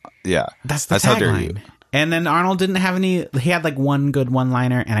have, yeah, that's the how dare you. tagline. And then Arnold didn't have any. He had like one good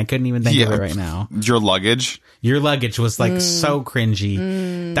one-liner, and I couldn't even think of Yeah. it right now. Your luggage. Your luggage was like so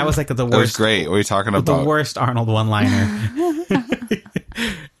cringy. That was like the That was worst. great. What are you talking The about? worst Arnold one-liner.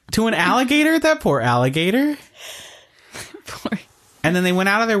 To an alligator, that poor alligator. And then they went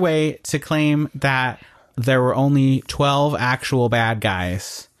out of their way to claim that there were only 12 actual bad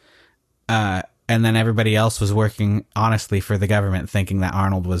guys. And and then everybody else was working honestly for the government, thinking that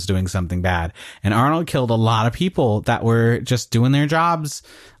Arnold was doing something bad. And Arnold killed a lot of people that were just doing their jobs,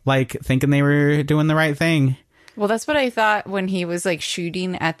 like thinking they were doing the right thing. Well, that's what I thought when he was like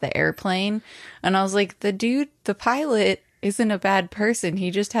shooting at the airplane. And I was like, the pilot isn't a bad person.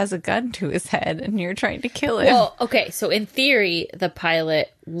 He just has a gun to his head and you're trying to kill him. Well, okay, so in theory, the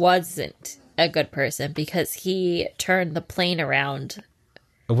pilot wasn't a good person because he turned the plane around.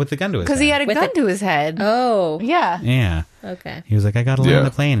 With the gun to his head. Because he had a With gun to his head. Oh, Yeah. Yeah. okay. He was like, I gotta Yeah. land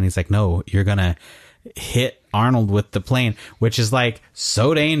the plane. And he's like, no, you're gonna hit Arnold with the plane, which is like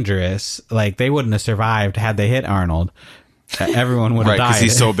so dangerous. Like they wouldn't have survived had they hit Arnold. Everyone would have Right, died. because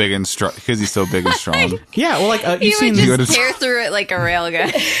he's so big and strong. Because he's so big and strong. yeah, well, like He you've seen. would go just to- tear through it like a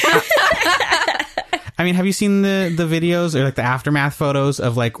railgun. I mean, have you seen the videos or like the aftermath photos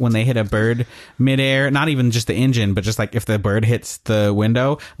of like when they hit a bird midair? Not even just the engine, but just like if the bird hits the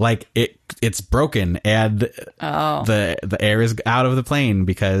window, like it's broken and the air is out of the plane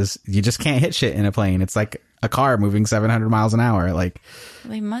because you just can't hit shit in a plane. It's like a car moving 700 miles an hour. Like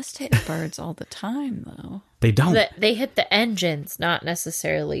They must hit birds all the time, though. they don't. They hit the engines, not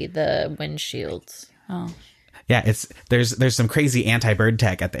necessarily the windshields. Oh. Yeah, there's some crazy anti-bird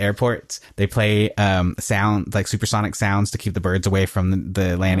tech at the airports. They play sound like supersonic sounds to keep the birds away from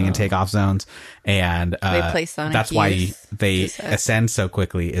the landing and takeoff zones, and They play Sonic that's why Youth, they you said. ascend so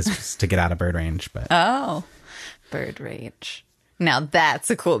quickly is to get out of bird range. But Oh. Bird Rage. Now that's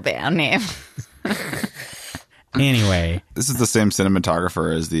a cool band name. anyway, This is the same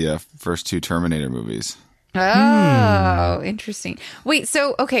cinematographer as the first two Terminator movies. Oh, interesting. Wait,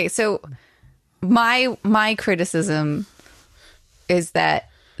 so my criticism is that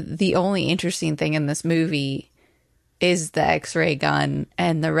the only interesting thing in this movie is the X-ray gun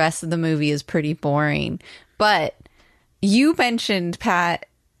and the rest of the movie is pretty boring. But you mentioned, Pat,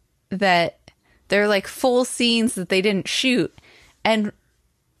 that they're like full scenes that they didn't shoot. And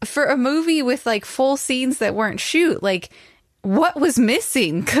for a movie with like full scenes that weren't shoot, like what was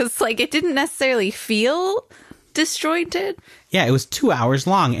missing? Because like it didn't necessarily feel disjointed. yeah, it was 2 hours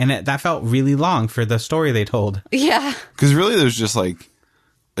long, and that felt really long for the story they told. Yeah. Because really, there's just like,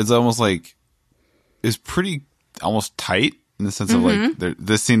 it's almost like, it's pretty almost tight in the sense of like,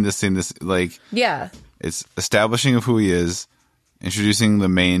 this scene, like, Yeah. it's establishing of who he is, introducing the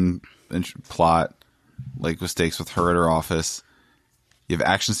main plot, like with stakes with her at her office. You have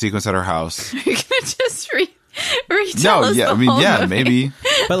action sequence at her house. You're gonna just retell us the whole movie. maybe.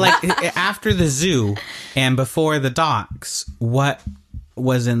 But like after the zoo and before the docks, what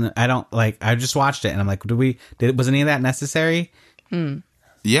was in? I just watched it, and I'm like, was any of that necessary?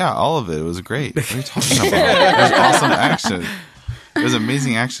 Yeah, all of it was great. What are you talking about? It was awesome action. It was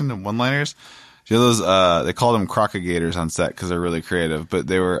amazing action and one-liners. You know those? They called them crocodigators on set because they're really creative, but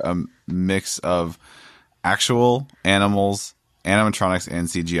they were a mix of actual animals, animatronics, and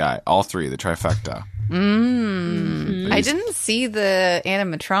CGI. All three, the trifecta. I didn't see the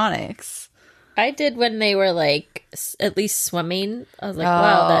animatronics. I did when they were like at least swimming. I was like,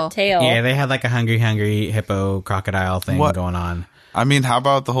 wow, that tail. Yeah, they had like a hungry hippo crocodile thing What? going on. I mean, how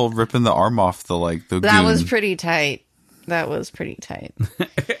about the whole ripping the arm off the That was goon? pretty tight.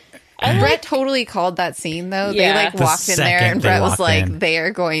 Brett totally called that scene though. Yeah. They like The walked in there second and they Brett was walked like, in. they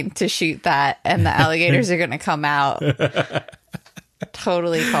are going to shoot that and the alligators are going to come out.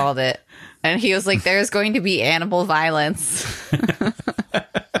 Totally called it. And he was like, there's going to be animal violence.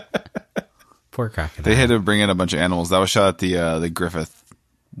 Poor crocodile. They had to bring in a bunch of animals. That was shot at the Griffith,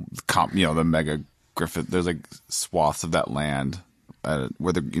 the mega Griffith. There's like swaths of that land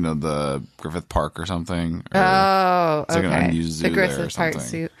where the Griffith Park or something. Or Oh, it's like an okay. unused zoo The there or Griffith Park something.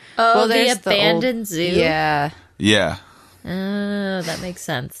 suit. Oh, the there's abandoned zoo? Yeah. Yeah. That makes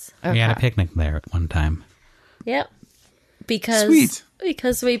sense. We had a picnic there at one time. Yep. Because Sweet.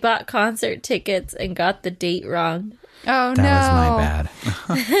 we bought concert tickets and got the date wrong. Oh, That no. was my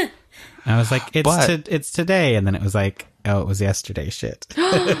bad. I was like, But- it's today, and then it was like, oh, it was yesterday. Shit.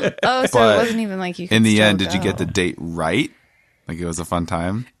 Oh, so But it wasn't even like you could In the still end, did you go. get the date right? Like it was a fun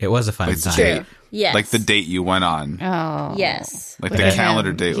time? It was a fun Like the time. date. Yes. Like the date you went on. Oh. Yes. Like Look the at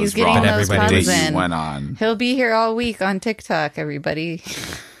calendar him. date He's was getting wrong. those The puns date in. you went on. He'll be here all week on TikTok, everybody.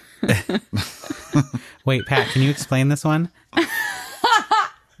 Wait, Pat, can you explain this one?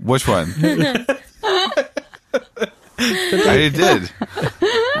 Which one? I did.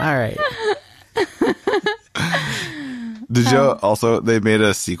 All right. Did you also? They made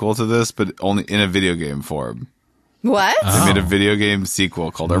a sequel to this, but only in a video game form. What? They made a video game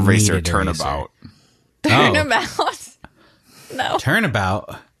sequel called Eraser Needed Eraser. Turnabout. Turnabout? No.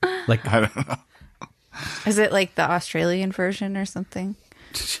 Turnabout. Like, I don't know. Is it like the Australian version or something?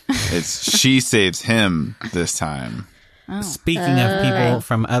 She saves him this time. Speaking of people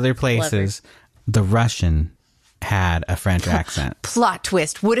from other places, the Russian had a French accent. Plot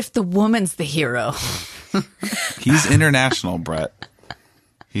twist. What if the woman's the hero? He's international, Brett.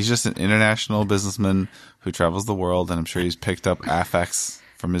 He's just an international businessman who travels the world, and I'm sure he's picked up affects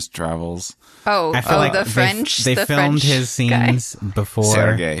from his travels. Oh, I feel like the French. They the filmed French his guy. scenes before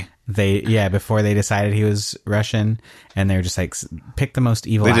Sergei. before they decided he was Russian, and they were just like, pick the most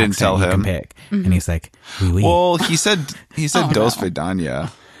evil They didn't accent tell you him. can pick, and he's like, oui, oui. Well, he said Dos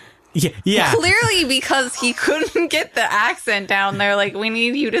Vidania. yeah. Clearly, because he couldn't get the accent down, they're like, we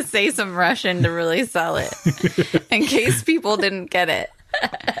need you to say some Russian to really sell it, in case people didn't get it.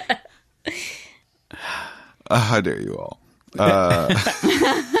 How dare you all?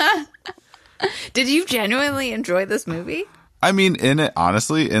 Did you genuinely enjoy this movie? I mean, in it,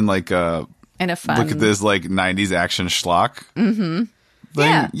 honestly, in like In a fun. look at this like 90s action schlock thing.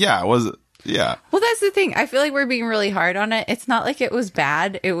 Yeah, it was. Yeah. Well, that's the thing. I feel like we're being really hard on it. It's not like it was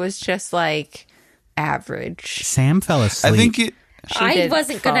bad. It was just like average. Sam fell asleep. I think it. I did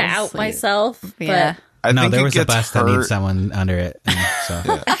wasn't going to fall out asleep. myself, Yeah. I no, think there it was a gets bus that hurt. needs someone under it. And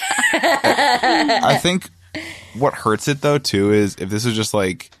so I think what hurts it though too is if this was just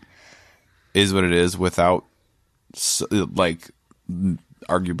like is what it is without like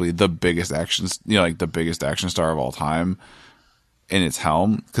arguably the biggest action, like the biggest action star of all time in its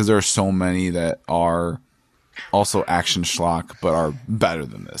helm, because there are so many that are also action schlock but are better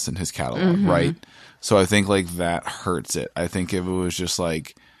than this in his catalog, right? So I think like that hurts it. I think if it was just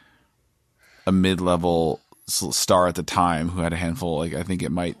like a mid-level star at the time who had a handful, like I think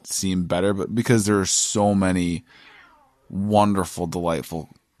it might seem better, but because there are so many wonderful, delightful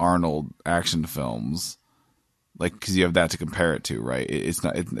Arnold action films, like because you have that to compare it to, right? It's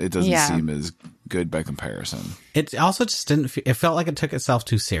not. It doesn't seem as good by comparison. it also just didn't. It felt like it took itself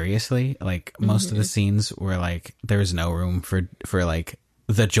too seriously. Like most of the scenes were like there was no room for like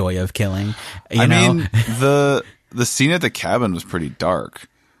the joy of killing. You know? mean, the scene at the cabin was pretty dark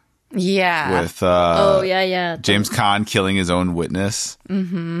Yeah. with yeah. James Caan killing his own witness.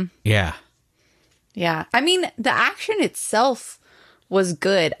 yeah. Yeah. I mean, the action itself was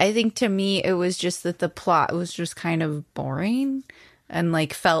good. I think to me, it was just that the plot was just kind of boring and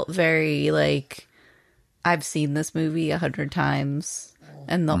like felt very like I've seen this movie 100 times.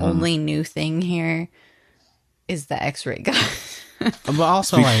 And the only new thing here is the X-ray guy. But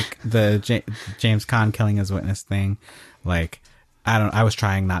also like the James Caan killing his witness thing, like I was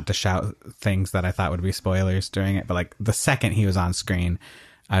trying not to shout things that I thought would be spoilers during it, but like the second he was on screen,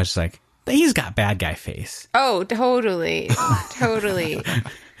 I was just like, he's got bad guy face. Oh, totally. Totally.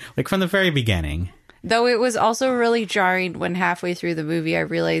 Like from the very beginning. Though it was also really jarring when halfway through the movie I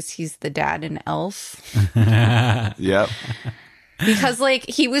realized he's the dad in Elf. Yep. Because like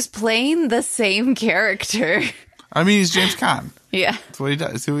he was playing the same character. I mean, he's James Caan. Yeah. That's what he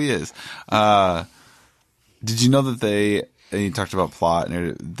does. It's who he is. Did you know that and you talked about plot,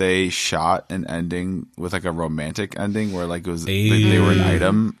 and they shot an ending with like a romantic ending where like it was they were an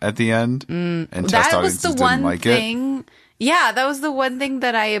item at the end, and test That was audiences the didn't one like it. thing. Yeah, that was the one thing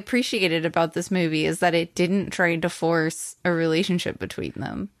that I appreciated about this movie is that it didn't try to force a relationship between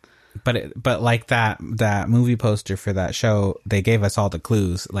them. But like that movie poster for that show, they gave us all the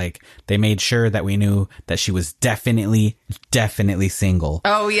clues. Like they made sure that we knew that she was definitely single.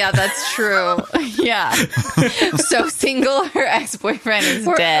 Oh yeah, that's true. Yeah. So single, her ex-boyfriend is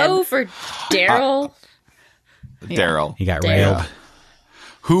dead. Over Daryl. Daryl, He got Daryl. railed.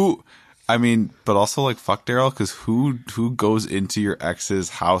 who, I mean, but also like fuck Daryl, because who goes into your ex's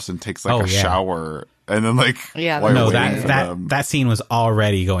house and takes like Oh, a yeah. shower and then like Yeah, while you're No, waiting for them. that scene was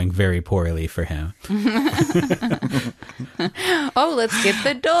already going very poorly for him. Oh, let's get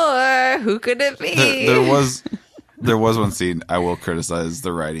the door. Who could it be? there was one scene I will criticize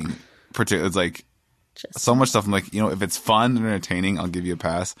the writing. Particularly, it's like so much stuff. I'm like, if it's fun and entertaining, I'll give you a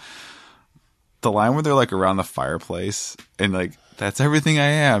pass. The line where they're like around the fireplace and like that's everything I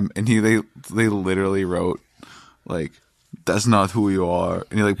am, and they literally wrote like that's not who you are,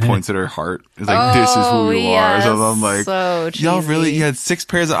 and he like points at her heart. It's like this is who you are. yes. So I'm like, So y'all really? cheesy. You had 6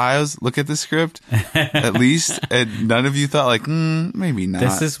 pairs of eyes. Look at the script, at least, and none of you thought like, maybe not.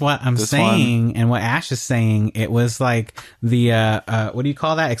 This is what I'm This saying, and what Ash is saying. It was like the what do you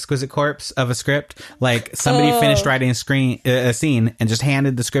call that? Exquisite corpse of a script. Like somebody finished writing a scene and just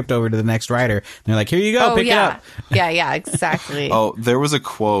handed the script over to the next writer. And they're like, "Here you go, pick it yeah. up." Yeah, exactly. Oh, there was a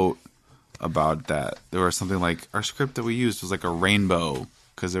quote about that. There was something like our script that we used was like a rainbow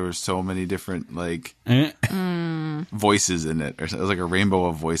because there were so many different like Eh, voices in it, or it was like a rainbow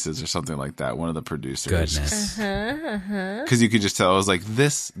of voices or something like that. One of the producers, Goodness. because you could just tell it was like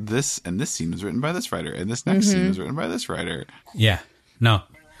this and this scene was written by this writer, and this next scene was written by this writer. Yeah. No.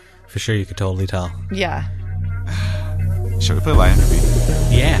 For sure, you could totally tell. Yeah. Should we play Lie to Me?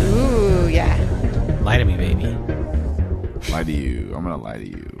 Yeah. Ooh, yeah. Lie to me, baby. Lie to you. I'm gonna lie to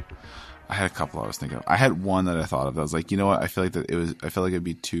you. I had a couple I was thinking of. I had one that I thought of. I was like, you know what? I feel like it'd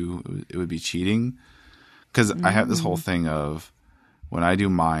be too. It would be cheating, because I have this whole thing of when I do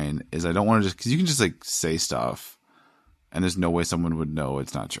mine is I don't want to just, because you can just like say stuff, and there's no way someone would know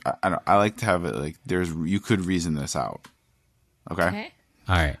it's not true. I like to have it like you could reason this out. Okay.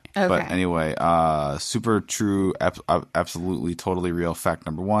 All right. Okay. But anyway, super true, absolutely, totally real fact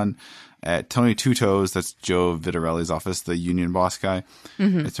number one. At Tony Tuto's, that's Joe Vitarelli's office, the union boss guy.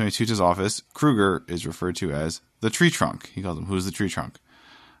 At Tony Tuto's office, Kruger is referred to as the tree trunk. He calls him, who's the tree trunk?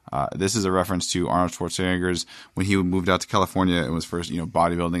 This is a reference to Arnold Schwarzenegger's, when he moved out to California and was first,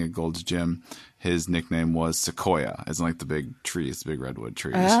 bodybuilding at Gold's Gym. His nickname was Sequoia, as in like the big trees, the big redwood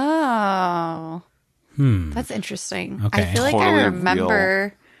trees. Oh. That's interesting. Okay. I feel like Totally I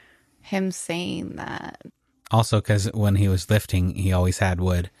remember him saying that. Also, because when he was lifting, he always had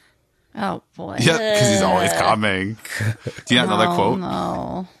wood. Oh, boy. Yeah, because he's always coming. Do you not know that quote?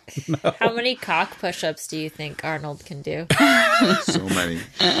 No. How many cock push-ups do you think Arnold can do? So many.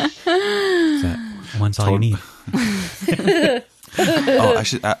 One's all you need. Oh, I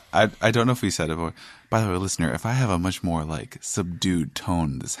should. I don't know if we said it, but by the way, listener, if I have a much more like subdued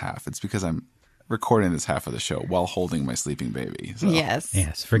tone this half, it's because I'm recording this half of the show while holding my sleeping baby. So. Yes.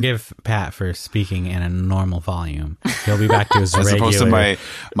 Yes. Forgive Pat for speaking in a normal volume. He'll be back to his As regular opposed to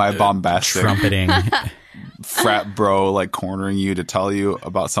my bombastic trumpeting. frat bro like cornering you to tell you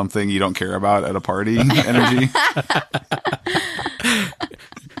about something you don't care about at a party energy.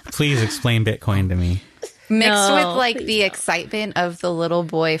 Please explain Bitcoin to me. Mixed No, with like please the don't. excitement of the little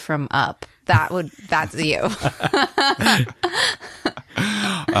boy from Up. That's you.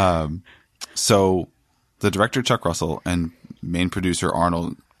 So the director Chuck Russell and main producer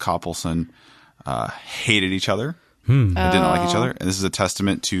Arnold Kopelson hated each other. They did not like each other. And this is a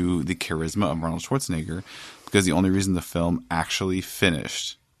testament to the charisma of Arnold Schwarzenegger, because the only reason the film actually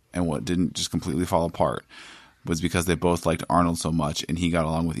finished and what didn't just completely fall apart was because they both liked Arnold so much, and he got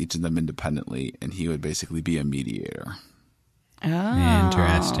along with each of them independently, and he would basically be a mediator.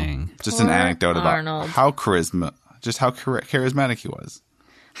 Interesting. Just an Poor anecdote about Arnold. how charismatic he was.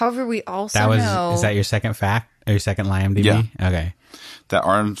 However, we also That was, know. is that your second fact or your second IMDb? Yeah. Okay. That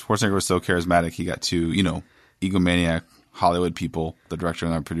Arnold Schwarzenegger was so charismatic, he got to, egomaniac Hollywood people, the director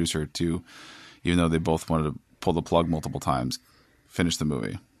and the producer, to, even though they both wanted to pull the plug multiple times, finish the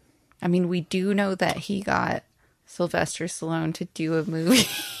movie. I mean, we do know that he got Sylvester Stallone to do a movie.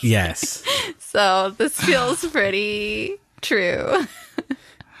 Yes. So this feels pretty true.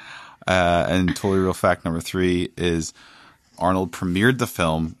 And totally real fact number 3 is Arnold premiered the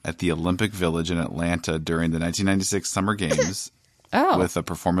film at the Olympic Village in Atlanta during the 1996 Summer Games Oh. with a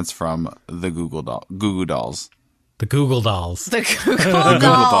performance from the Goo Goo Dolls. The Google Dolls. The Google Google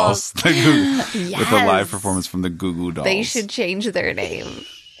Dolls. Dolls. With a live Yes. performance from the Goo Goo Dolls. They should change their name.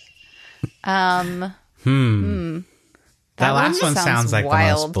 That last one sounds like the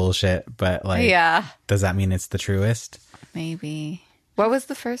most bullshit, but like, Yeah, does that mean it's the truest? maybe. What was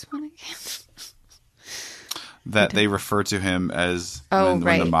the first one again? That they refer to him as, Oh, when the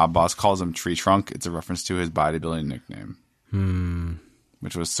right. mob boss calls him Tree Trunk, it's a reference to his bodybuilding nickname,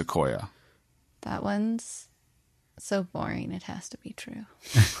 which was Sequoia. That one's so boring. It has to be true.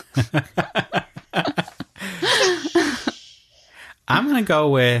 I'm gonna go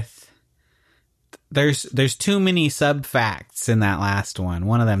with there's too many sub facts in that last one.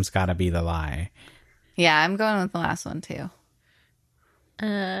 One of them's got to be the lie. Yeah, I'm going with the last one too.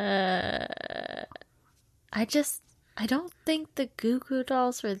 I don't think the Goo Goo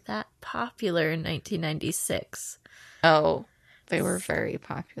Dolls were that popular in 1996. Oh, they were very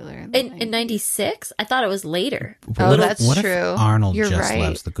popular In 96? I thought it was later. Oh, that's what true. If Arnold You're just right.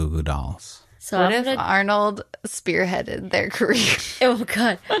 loves the Goo Goo Dolls? So What I'm if gonna, Arnold spearheaded their career? oh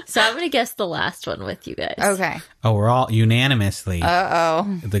god. So I'm gonna guess the last one with you guys. Okay. Oh, we're all unanimously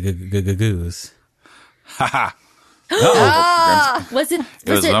Uh-oh. the Goos. Haha. Was it? It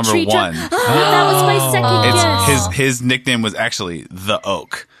was it number Tree one. Trunk? That was my second guess. It's his nickname was actually the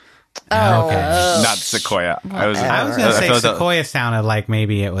Oak, Okay. not Sequoia. I was gonna say felt that- Sequoia sounded like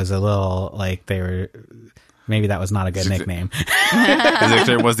maybe it was a little like they were. Maybe that was not a good nickname. his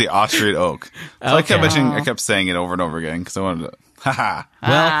nickname was the Austrian Oak. So I Okay. kept saying it over and over again because I wanted to. Haha.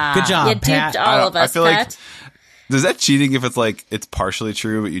 Well, good job, You duped Pat. all of us, I feel like Pat. Is that cheating if it's like it's partially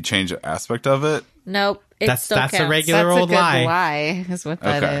true, but you change an aspect of it? Nope. That's a counts. regular That's a old good lie. lie, is what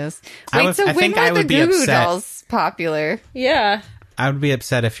that Okay. is. I Wait, would- so I when think were I the would be Goo Goo upset. Dolls popular? Yeah. I would be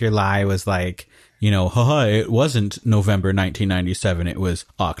upset if your lie was like, haha, it wasn't November 1997, it was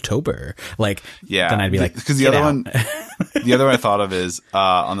October. Like, Yeah. then I'd be like, because the "Get other out." one, the other one I thought of is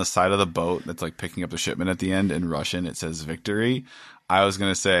on the side of the boat that's like picking up the shipment at the end in Russian. It says victory. I was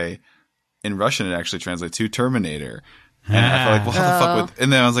gonna say in Russian it actually translates to Terminator. And I feel like, well, how the fuck would?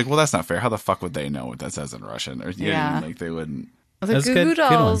 And then I was like, well, that's not fair. How the fuck would they know what that says in Russian? Or you know what I mean? Like they wouldn't. The That's Goo Goo good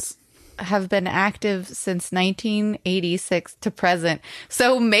Dolls have been active since 1986 to present.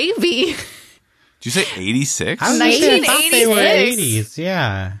 So maybe Did you say 86? I was gonna say, I thought they were 1986. 80s,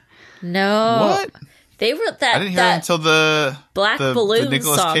 yeah. No. What? They wrote that. I didn't hear it that until the Black the Balloon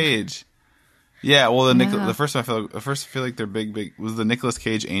Nicolas song. Cage. Yeah, well, the first one I feel like they're big was the Nicolas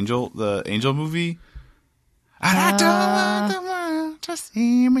Cage the Angel movie. And I don't want the world to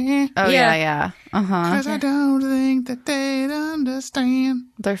see me Oh Yeah. yeah. Uh-huh. because I don't think that they'd understand.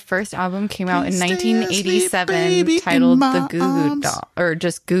 Their first album came out in Please stay 1987 asleep, baby, titled in The my Goo Goo arms. Doll or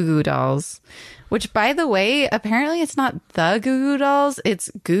just Goo Goo Dolls. Which by the way, apparently it's not the Goo Goo Dolls, it's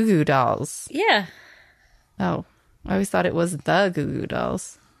Goo Goo Dolls. Yeah. Oh, I always thought it was the Goo Goo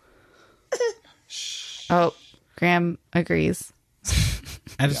Dolls. Oh, Graham agrees.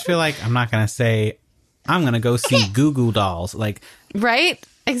 I just feel like I'm not going to say, I'm going to go see Goo Goo Dolls. Like, Right?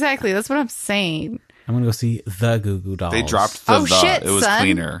 Exactly. That's what I'm saying. I'm going to go see the Goo Goo Dolls. They dropped the Oh shit, It was son.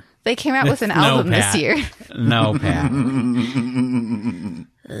 cleaner. They came out with an No, album this Pat. year. No, Pat.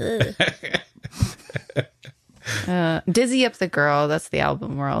 Dizzy Up the Girl, that's the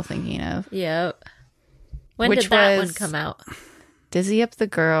album we're all thinking of. Yep. When Which did that one was- come out? Dizzy Up the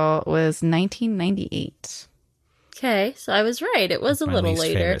Girl was 1998. Okay, so I was right. It was a My little least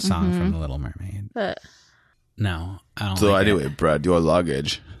later. favorite song Mm-hmm. from The Little Mermaid. But No, I don't So like anyway, it. Brad, your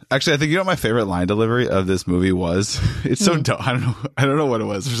luggage. Actually, I think you know what my favorite line delivery of this movie was. It's so dumb. I don't know what it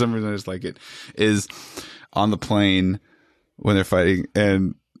was. For some reason, I just like it. Is on the plane when they're fighting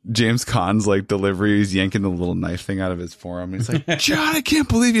and James Caan's like delivery. He's yanking the little knife thing out of his forearm. And he's like, "John, I can't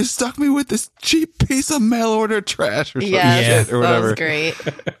believe you stuck me with this cheap piece of mail order trash or something Yes, shit or that whatever." was great.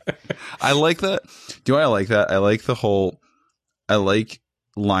 I like that. Do you know why I like that? I like the whole. I like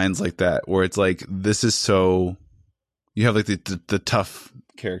lines like that where it's like, this is so. You have like the tough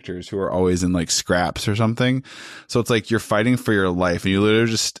characters who are always in like scraps or something. So it's like you're fighting for your life, and you literally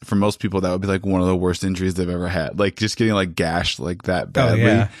just, for most people, that would be like one of the worst injuries they've ever had. Like just getting like gashed like that badly.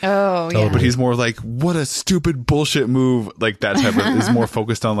 yeah. Oh, yeah. But he's more like, what a stupid bullshit move. Like that type of is more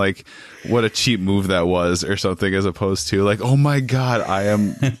focused on like what a cheap move that was or something, as opposed to like, oh my God, I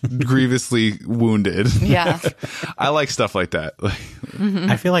am grievously wounded. Yeah. I like stuff like that. Like,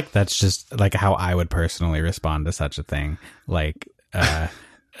 I feel like that's just like how I would personally respond to such a thing. Like,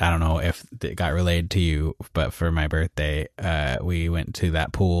 I don't know if it got relayed to you, but for my birthday, we went to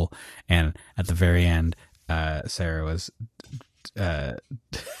that pool, and at the very end, Sarah was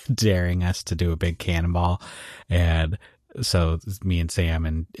daring us to do a big cannonball, and so me and Sam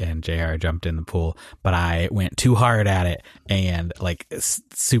and JR jumped in the pool, but I went too hard at it and like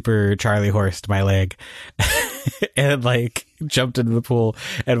super Charlie horsed my leg and like jumped into the pool.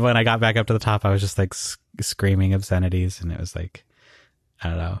 And when I got back up to the top, I was just like screaming obscenities, and it was like, I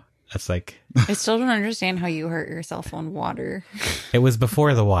don't know. That's like, I still don't understand how you hurt yourself on water. it was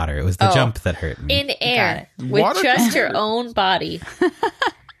before the water. It was the Oh. jump that hurt me. in air with Water- just your own body.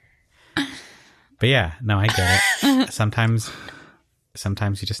 But yeah, no, I get it. Sometimes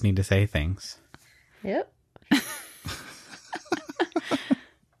you just need to say things. Yep. Like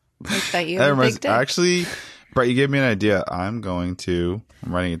that you that have a reminds, big dick. actually, Brett, you gave me an idea. I'm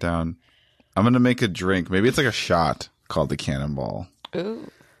writing it down. I'm going to make a drink. Maybe it's like a shot called the Cannonball. Ooh.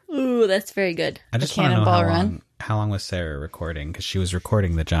 Ooh, that's very good. I just want to know cannonball how run? long, how long was Sarah recording? Because she was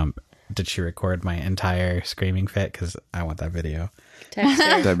recording the jump. Did she record my entire screaming fit? Because I want that video. Text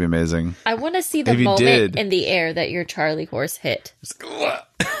her. That'd be amazing. I want to see the If you moment did- in the air that your Charlie horse hit.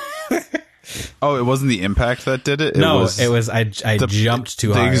 Oh, it wasn't the impact that did it? No, it was I jumped too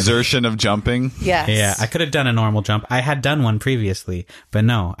the hard. exertion of jumping. Yes. Yeah, I could have done a normal jump. I had done one previously, but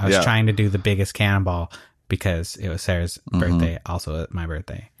no, I was Yeah. trying to do the biggest cannonball because it was Sarah's birthday, also my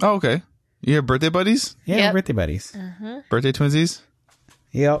birthday. Oh, okay. You have birthday buddies? Yeah, Yep. birthday buddies. Birthday twinsies?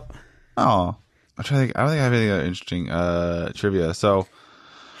 Yep. Oh, I'm trying to think. I don't think I have any interesting trivia. So,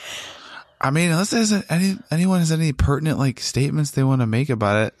 I mean, unless there's anyone has any pertinent like statements they want to make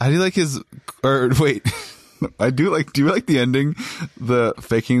about it. I do like his. Or wait, I do like. Do you like the ending, the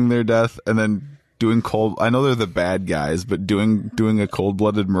faking their death and then doing cold. I know they're the bad guys, but doing a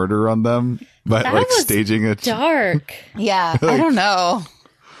cold-blooded murder on them by That like was staging a dark. Yeah, I don't know.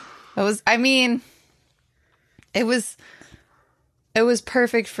 It was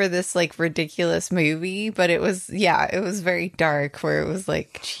perfect for this like ridiculous movie, but it was very dark where it was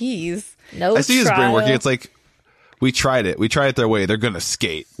like, geez. No I see his brain trial. working. It's like we tried it their way. They're gonna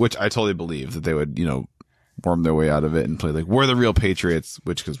skate, which I totally believe that they would, worm their way out of it and play like we're the real patriots,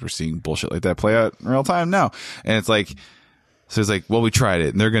 which because we're seeing bullshit like that play out in real time now. And it's like, so it's like, well, we tried it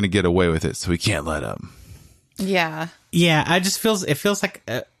and they're gonna get away with it, so we can't let them. Yeah. Yeah, it feels like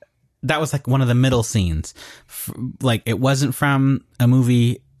that was like one of the middle scenes. Like it wasn't from a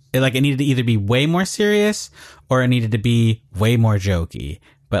movie. It needed to either be way more serious or it needed to be way more jokey.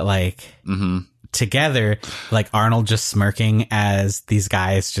 But like together, like Arnold just smirking as these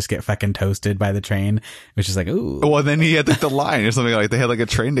guys just get fucking toasted by the train, which is like, ooh. Well, then he had like the line or something like they had like a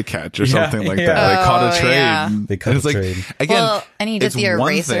train to catch or something like that. yeah. They caught a train. Yeah. They caught And a it's train. like, again, Well, and he did it's the one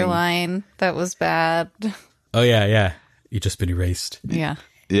eraser thing. line. That was bad. Oh yeah. You've just been erased. Yeah.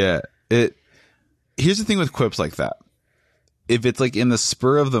 Yeah. Here's the thing with quips like that. If it's like in the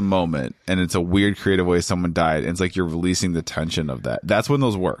spur of the moment and it's a weird creative way someone died, and it's like you're releasing the tension of that. That's when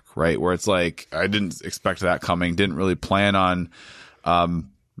those work, right? Where it's like, I didn't expect that coming. Didn't really plan on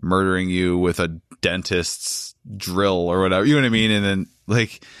murdering you with a dentist's drill or whatever. You know what I mean? And then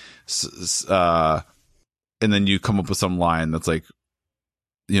like, and then you come up with some line that's like,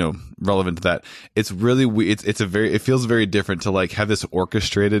 relevant to that. It's really it feels very different to like have this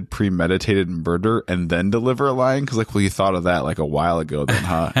orchestrated, premeditated murder and then deliver a line. Cause like, well, you thought of that like a while ago then,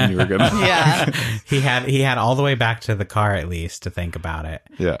 huh? And you were gonna, Yeah. He had all the way back to the car at least to think about it.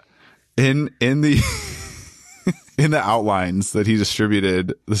 yeah. In the, in the outlines that he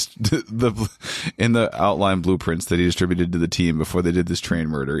distributed, in the outline blueprints that he distributed to the team before they did this train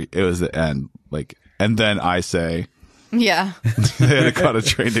murder, it was the end. Like, and then I say, Yeah. they had caught a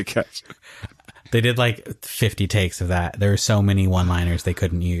train to catch. They did like 50 takes of that. There were so many one-liners they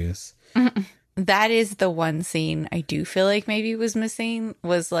couldn't use. That is the one scene I do feel like maybe was missing,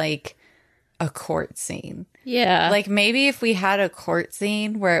 was like a court scene. Yeah. Like maybe if we had a court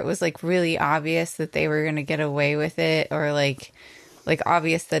scene where it was like really obvious that they were going to get away with it, or like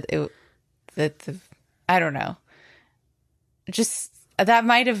obvious that I don't know. Just that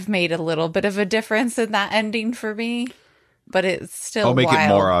might have made a little bit of a difference in that ending for me, but it's still I'll make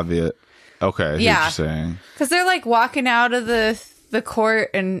wild. it more obvious. Okay. I see Yeah. what you're saying. Because they're like walking out of the court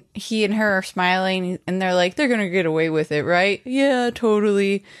and he and her are smiling and they're like, they're going to get away with it, right? Yeah,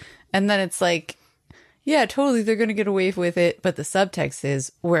 totally. And then it's like, yeah, totally, they're going to get away with it. But the subtext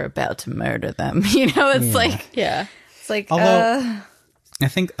is, we're about to murder them. It's like, yeah. it's like, Although, I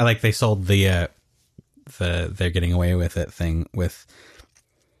think like they sold the they're getting away with it thing with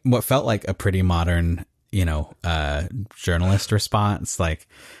what felt like a pretty modern, journalist response. Like,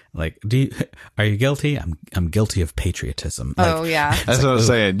 are you guilty? I'm guilty of patriotism. Like, oh, yeah. That's what I'm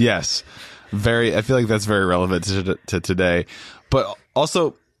saying. Yes. I feel like that's very relevant to today. But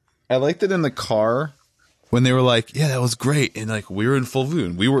also, I liked it in the car when they were like, yeah, that was great. And like, we were in full view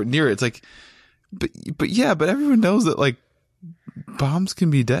and we were near it. It's like, but everyone knows that like bombs can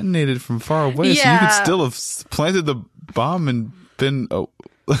be detonated from far away. So you could still have planted the bomb and been,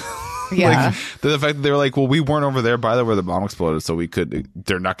 Yeah. like the fact that they were like, well, we weren't over there by where the bomb exploded. So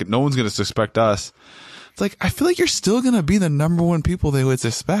no one's going to suspect us. It's like, I feel like you're still going to be the number one people they would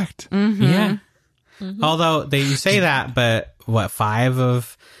suspect. Mm-hmm. Yeah. Although you say that, but 5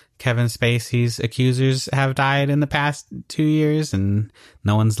 of Kevin Spacey's accusers have died in the past 2 years, and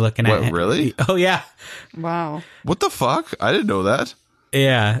no one's looking at it. Really? Oh yeah, Wow. What the fuck? I didn't know that.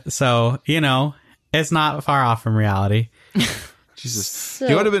 yeah. So it's not far off from reality. Jesus. So- You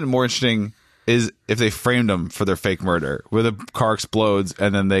know what would have been more interesting is if they framed them for their fake murder, where the car explodes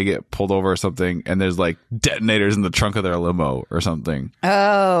and then they get pulled over or something, and there's like detonators in the trunk of their limo or something.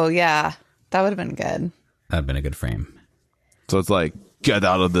 Oh, yeah. That would have been good. That'd been a good frame. So it's like, get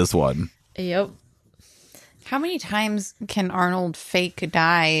out of this one. Yep. How many times can Arnold fake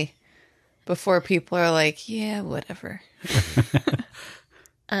die before people are like, yeah, whatever?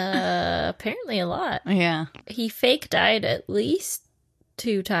 Apparently a lot. Yeah. He fake died at least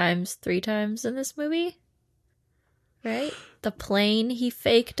 2 times, 3 times in this movie. Right? The plane, he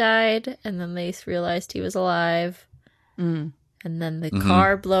fake died, and then they realized he was alive. Mm. And then the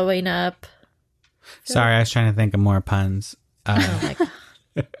car blowing up. Sorry, I was trying to think of more puns. Oh my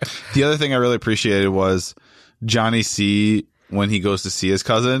god. The other thing I really appreciated was Johnny C, when he goes to see his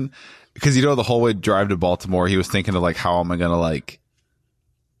cousin, because the whole way drive to Baltimore, he was thinking of like, how am I going to like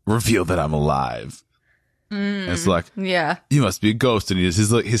reveal that I'm alive? And it's like, Yeah. you must be a ghost. And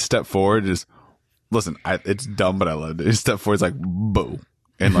his step forward is, listen, it's dumb, but I loved it. Step 4 is like boo,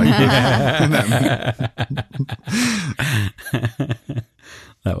 and like and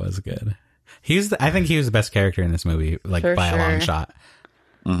that was good. I think he was the best character in this movie, like For by a long sure. shot.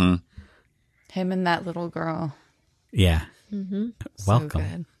 Him and that little girl. Yeah. So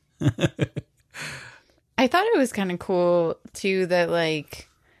Welcome. good. I thought it was kind of cool too that like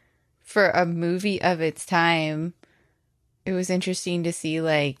for a movie of its time, it was interesting to see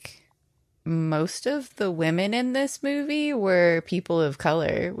like most of the women in this movie were people of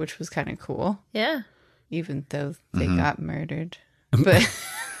color, which was kind of cool, Yeah. even though they got murdered.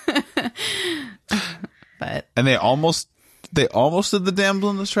 But and they almost did the damsel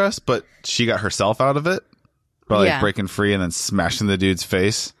in distress, but she got herself out of it by like Yeah. breaking free and then smashing the dude's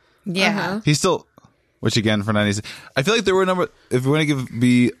face. yeah, He's still, which again for 90s, I feel like there were a number. If we want to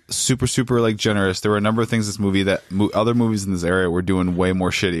be super like generous, there were a number of things in this movie that other movies in this area were doing way more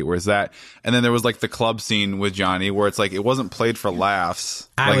shitty. Whereas that, and then there was like the club scene with Johnny, where it's like it wasn't played for laughs.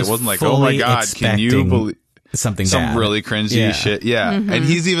 I Like was it wasn't like, oh my fully god, can you expecting believe something some bad. really cringy Yeah. shit? Yeah, and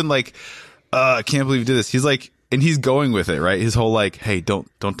he's even like, I can't believe you did this. He's like. And he's going with it, right? His whole like, hey, don't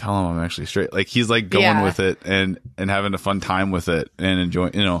tell him I'm actually straight. Like he's like going Yeah. with it and having a fun time with it and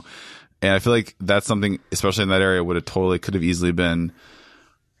enjoying, you know. And I feel like that's something, especially in that area, could have easily been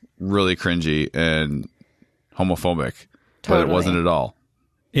really cringy and homophobic, but it Totally. wasn't at all.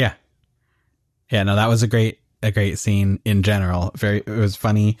 Yeah. Yeah, no, that was a great scene in general. It was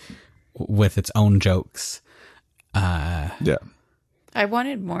funny with its own jokes. Yeah. I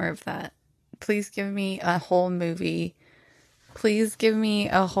wanted more of that. Please give me a whole movie. Please give me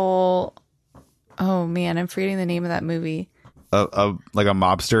a whole. Oh man, I'm forgetting the name of that movie. Like a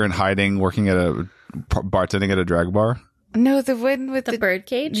mobster in hiding, working at bartending at a drag bar. No, the one with The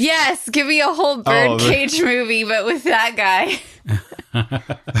birdcage? Yes, give me a whole Oh, birdcage movie, but with that guy.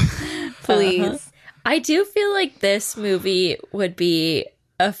 Please. I do feel like this movie would be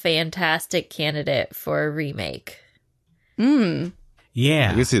a fantastic candidate for a remake. Yeah.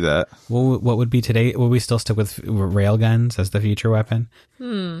 I can see that. What would be today? Would we still stick with railguns as the future weapon?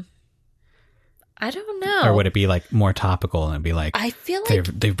 I don't know. Or would it be like more topical and it'd be like I feel like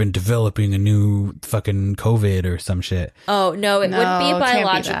they've been developing a new fucking COVID or some shit? oh no, it No, would it be can't be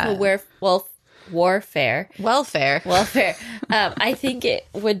biological that. warfare. Welfare. Welfare. I think it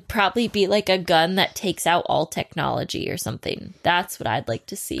would probably be like a gun that takes out all technology or something. That's what I'd like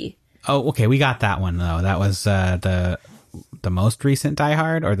to see. Oh, okay, we got that one though. That was the most recent Die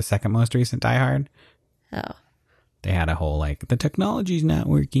Hard or the second most recent Die Hard. Oh. They had a whole like the technology's not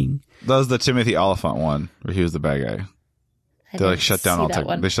working. That was the Timothy Oliphant one where he was the bad guy. I They like didn't shut down see all that tech.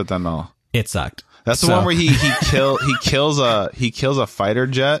 one. They shut down all. It sucked. That's the So- one where he kills a fighter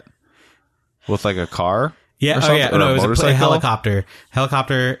jet with like a car. Yeah, or oh something, yeah, or no, a it was a motorcycle? helicopter.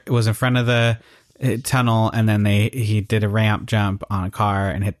 Helicopter was in front of the tunnel, and then he did a ramp jump on a car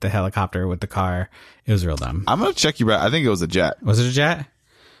and hit the helicopter with the car. It was real dumb. I'm gonna check you back. I think it was a jet. Was it a jet?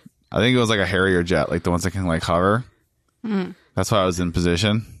 I think it was like a Harrier jet, like the ones that can like hover. That's why I was in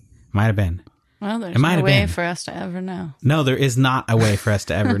position. Might have been. Well, there's It might no have way been. for us to ever know. No, there is not a way for us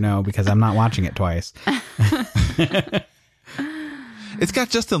to ever know because I'm not watching it twice. It's got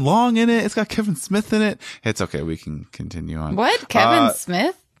Justin Long in it. It's got Kevin Smith in it. It's okay. We can continue on. What? Kevin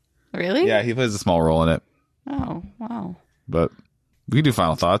Smith? Really? Yeah, he plays a small role in it, Oh, wow. but we can do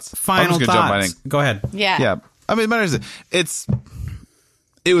final thoughts. I'm Final just gonna jump right thoughts. in. Go ahead. Yeah. Yeah, I mean, it matters.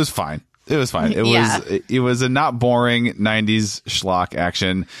 It was fine. It was fine. Yeah. It was a not boring 90s schlock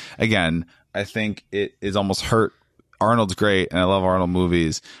action. Again, I think it is almost hurt. Arnold's great, and I love Arnold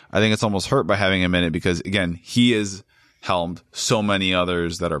movies. I think it's almost hurt by having him in it because, again, he is helmed so many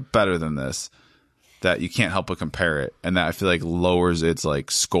others that are better than this that you can't help but compare it, and that I feel like lowers its like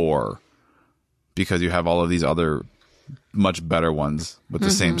score because you have all of these other much better ones with the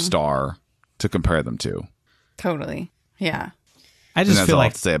same star to compare them to. Totally. Yeah. I And just that's feel all I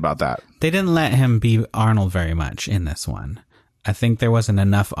like have to say about that. they didn't let him be Arnold very much in this one. I think there wasn't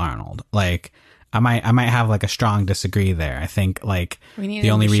enough Arnold. Like I might have like a strong disagree there. I think like We needed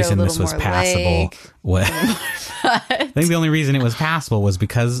the only to show a reason this little was more passable leg. was I think the only reason it was passable was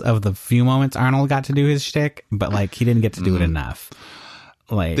because of the few moments Arnold got to do his shtick, but like he didn't get to do it enough.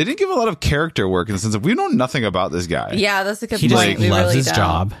 Like They didn't give a lot of character work in the sense of we know nothing about this guy. Yeah, that's a good he point. just We loves really his don't.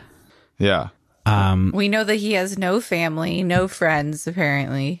 job. Yeah. We know that he has no family, no friends,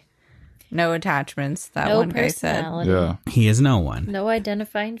 apparently. No attachments, that No one guy said. personality. Yeah. He is no one. No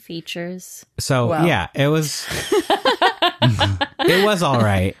identifying features. So Well. yeah, it was it was all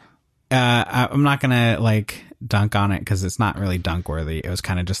right. I'm not gonna like dunk on it because it's not really dunk worthy. It was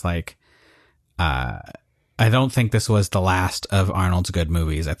kind of just like I don't think this was the last of Arnold's good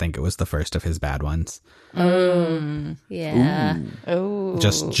movies. I think it was the first of his bad ones. Yeah. Oh,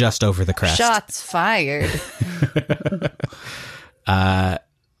 Just over the crest. shots fired.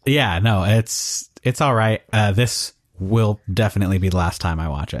 Yeah, no, it's all right. This will definitely be the last time I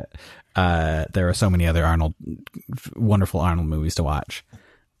watch it. There are so many other wonderful Arnold movies to watch.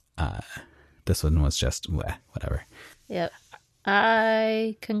 This one was just whatever. Yep.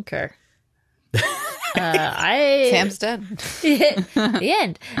 I concur. I Sam's done. the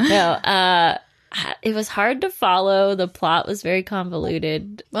end. No, it was hard to follow. The plot was very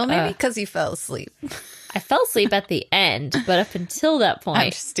convoluted. Well, maybe because you fell asleep. I fell asleep at the end, but up until that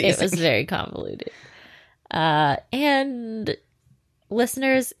point, just it was teasing. very convoluted. And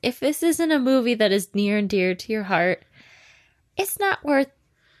listeners, if this isn't a movie that is near and dear to your heart, it's not worth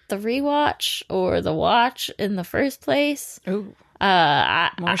the rewatch or the watch in the first place. Ooh,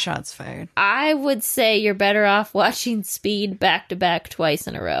 I more shots fired. would say you're better off watching Speed back to back twice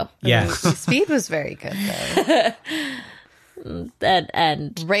in a row. Yes. Speed was very good though.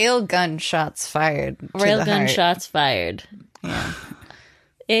 And Railgun shots fired. to the railgun heart. shots fired. Yeah.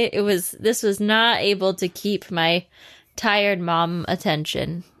 This was not able to keep my tired mom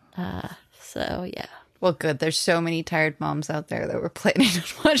attention. So yeah. Well, good. There's so many tired moms out there that were planning on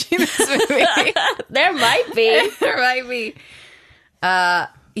watching this movie. There might be. There might be. Yeah,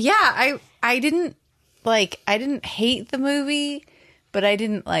 I didn't hate the movie, but I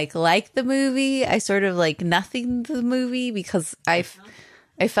didn't like the movie. I sort of nothing the movie because I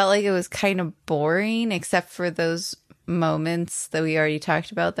felt like it was kind of boring, except for those moments that we already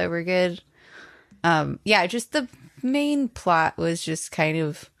talked about that were good. Yeah, just the main plot was just kind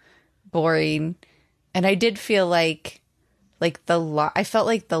of boring, and I did feel like I felt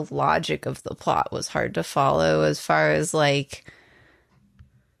like the logic of the plot was hard to follow as far as like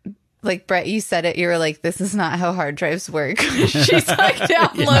Brett, you said it, you were like, this is not how hard drives work. She's like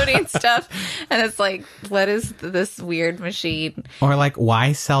downloading stuff and it's like, what is this weird machine? Or like,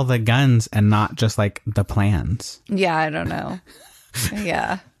 why sell the guns and not just like the plans? Yeah, I don't know.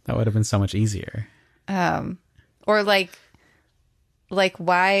 Yeah. That would have been so much easier. Or like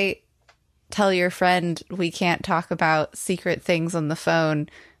why tell your friend we can't talk about secret things on the phone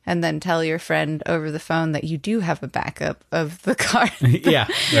and then tell your friend over the phone that you do have a backup of the card. Yeah.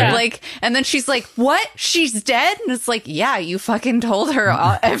 Yeah. Like, and then she's like, what? She's dead? And it's like, yeah, you fucking told her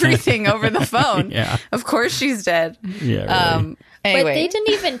everything over the phone. Yeah. Of course she's dead. Yeah. Really. Anyway. But they didn't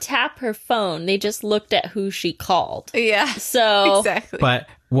even tap her phone. They just looked at who she called. Yeah. So Exactly. But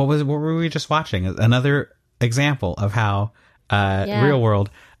what were we just watching? Another example of how real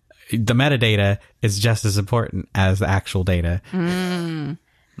world, the metadata is just as important as the actual data.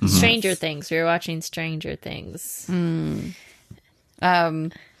 Stranger Things. We were watching Stranger Things.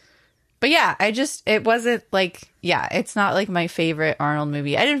 But yeah, it wasn't it's not like my favorite Arnold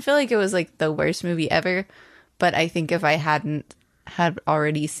movie. I didn't feel like it was like the worst movie ever, but I think if I had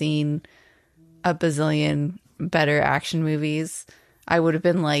already seen a bazillion better action movies, I would have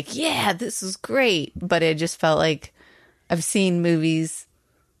been like, yeah, this is great. But it just felt like I've seen movies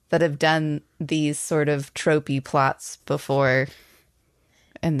that have done these sort of tropey plots before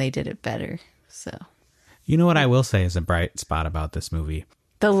and they did it better. So You know what I will say is a bright spot about this movie?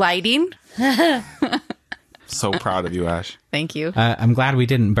 the lighting. So proud of you, Ash. Thank you. I'm glad we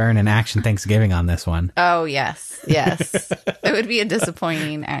didn't burn an Action Thanksgiving on this one. Oh, yes. It would be a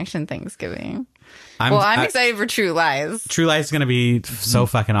disappointing action Thanksgiving. I'm excited for True Lies. True Lies is going to be so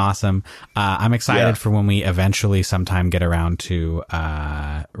fucking awesome. I'm excited Yeah. for when we eventually sometime get around to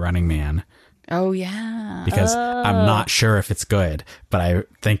Running Man. Oh, yeah. Because I'm not sure if it's good, but I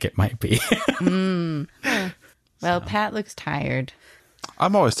think it might be. Well, Pat looks tired.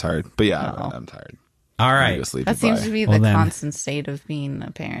 I'm always tired, but yeah, Oh. I'm tired. All I right. go sleep. That seems to be Well, the then- constant state of being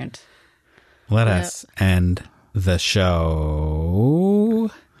a parent. Let us end the show.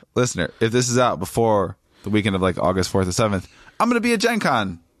 Listener, if this is out before the weekend of like August 4th or 7th, I'm going to be at Gen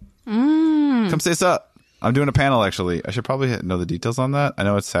Con. Come say what's up. I'm doing a panel, actually. I should probably know the details on that. I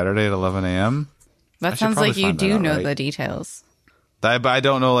know it's Saturday at 11 a.m. I That should sounds probably like you find that do out, know right? the details. But I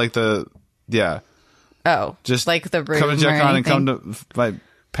don't know, like, Oh, just like the room come to Gen or Con and anything? come to my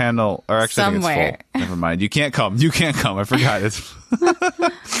panel. Or actually, I think Somewhere. it's full. Never mind. You can't come. I forgot. It's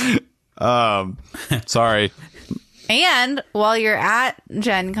sorry. And while you're at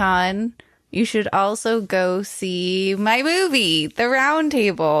Gen Con, you should also go see my movie, The Round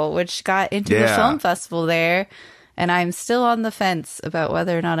Table, which got into the Yeah. film festival there. And I'm still on the fence about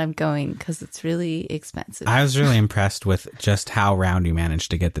whether or not I'm going because it's really expensive. I was really impressed with just how round you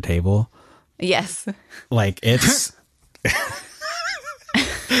managed to get the table. Yes. Like, it's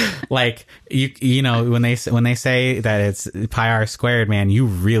Like you know when they say that it's pi r squared, man, you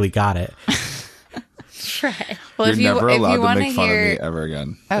really got it. Right. Well, You're never allowed to wanna make fun of hear me ever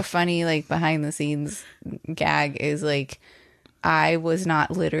again. a funny like behind the scenes gag is like I was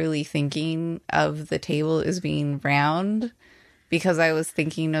not literally thinking of the table as being round because I was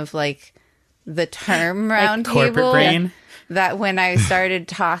thinking of like the term round Corporate table. brain. That when I started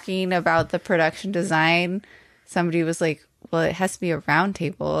talking about the production design, somebody was like, well, it has to be a round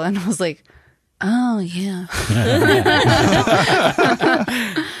table. And I was like, oh, yeah.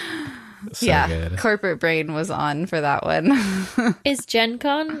 So yeah. good. Corporate brain was on for that one. Is Gen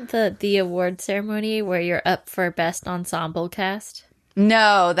Con the award ceremony where you're up for best ensemble cast?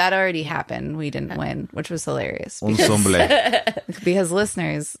 No, that already happened. We didn't win, which was hilarious. Ensemble. Because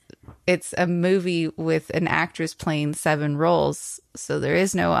listeners, it's a movie with an actress playing 7 roles, so there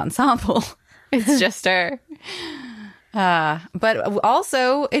is no ensemble. It's just her. But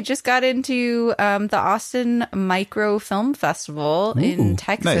also, it just got into the Austin Micro Film Festival in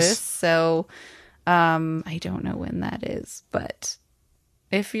Texas. nice. So I don't know when that is, but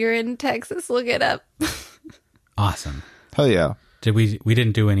if you're in Texas, look it up. Awesome. Hell yeah. We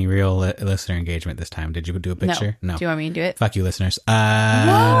didn't do any real listener engagement this time. Did you do a picture? No. Do you want me to do it? Fuck you, listeners. Oh,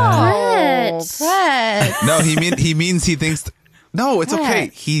 Brett. Brett. No, he means he thinks. No, it's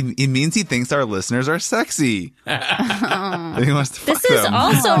okay. He means he thinks our listeners are sexy. And he wants to fuck This is them.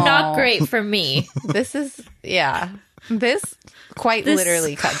 also not great for me. This is, yeah. This quite This-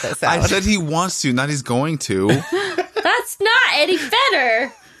 literally cut this I out. said he wants to, not he's going to. That's not any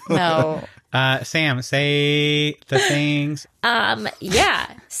better. No. Sam, say the things.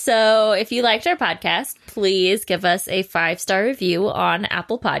 Yeah. So if you liked our podcast, please give us a 5-star review on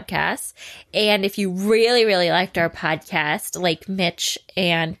Apple Podcasts. And if you really, really liked our podcast, like Mitch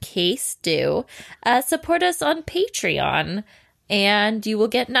and Case do, support us on Patreon. And you will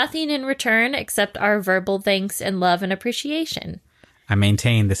get nothing in return except our verbal thanks and love and appreciation. I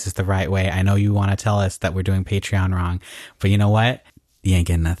maintain this is the right way. I know you want to tell us that we're doing Patreon wrong, but you know what? You ain't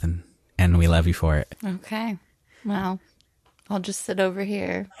getting nothing. And we love you for it. Okay. Well, I'll just sit over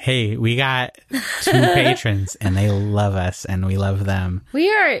here. Hey, we got 2 patrons and they love us and we love them.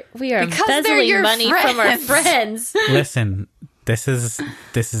 We are Because they're embezzling your money from our friends. friends. Listen, this is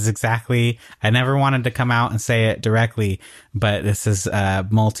exactly, I never wanted to come out and say it directly, but this is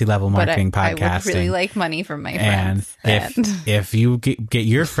multi-level marketing but I podcasting. would really like money from my and friends. if you get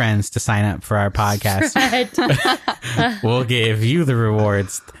your friends to sign up for our podcast, we'll give you the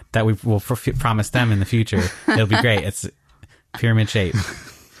rewards that we will promise them in the future. It'll be great. It's pyramid shape.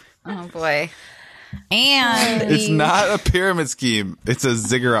 Oh, boy. And It's not a pyramid scheme. It's a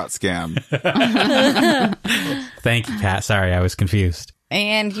ziggurat scam. Thank you, Pat. Sorry, I was confused.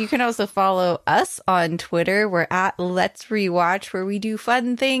 And you can also follow us on Twitter. We're at Let's Rewatch, where we do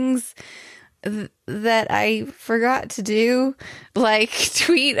fun things that I forgot to do, like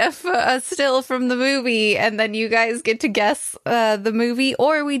tweet a still from the movie, and then you guys get to guess the movie,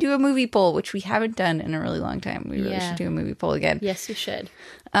 or we do a movie poll, which we haven't done in a really long time. We really should do a movie poll again. Yes, you should.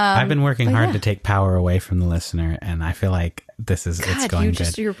 I've been working hard yeah. to take power away from the listener, and I feel like it's going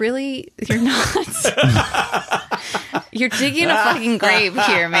good. You're not. You're digging a fucking grave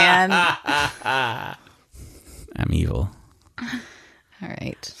here, man. I'm evil. All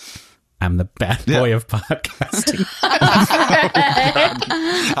right. I'm the bad boy of podcasting.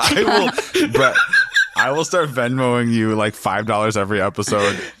 I will start Venmoing you like $5 every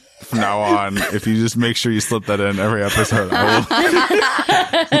episode from now on. If you just make sure you slip that in every episode, I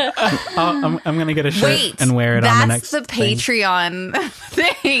will. I'm going to get a shirt Wait, and wear it on the next that's the thing. Patreon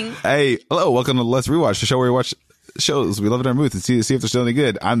thing. Hey, hello, welcome to Let's Rewatch, the show where we watch shows we love in our booth and see if they're still any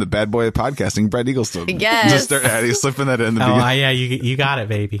good. I'm the bad boy of podcasting, Brett Eagleston. Yes. Just start adding, slipping that in the Oh, beginning. yeah, you got it,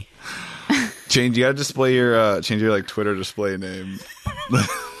 baby. You gotta display your change your like Twitter display name.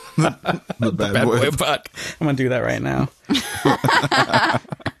 the bad boy. Puck. I'm going to do that right now.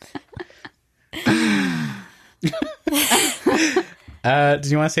 Do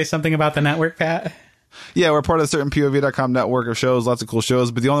you want to say something about the network, Pat? Yeah, we're part of the CertainPOV.com network of shows, lots of cool shows,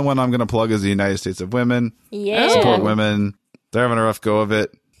 but the only one I'm going to plug is the United States of Women. Yeah. Support women. They're having a rough go of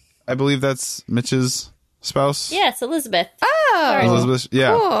it. I believe that's Mitch's spouse. Yes, Elizabeth. Oh, Elizabeth.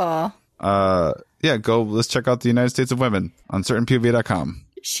 Yeah. cool. Let's check out the United States of Women on CertainPOV.com.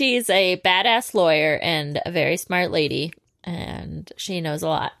 She's a badass lawyer and a very smart lady, and she knows a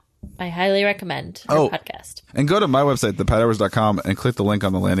lot. I highly recommend her podcast. And go to my website, thepathours.com, and click the link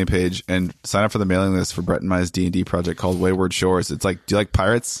on the landing page and sign up for the mailing list for Brett and Mai's D&D project called Wayward Shores. It's like, do you like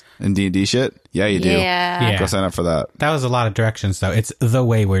pirates and D&D shit? Yeah, you do. Yeah. Go sign up for that. That was a lot of directions, though. It's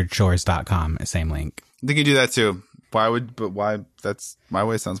thewaywardshores.com, same link. I think you do that too. why? That's my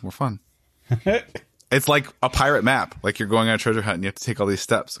way sounds more fun. It's like a pirate map. Like you're going on a treasure hunt and you have to take all these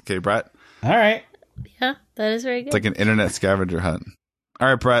steps. Okay, Brett? All right. Yeah, that is very good. It's like an internet scavenger hunt. All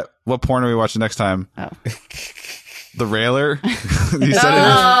right, Brett, what porn are we watching next time? Oh. The Railer? You said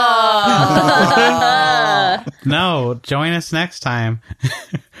it. No, join us next time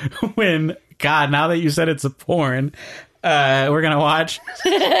when, God, now that you said it's a porn, we're going to watch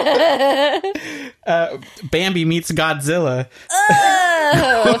Bambi Meets Godzilla.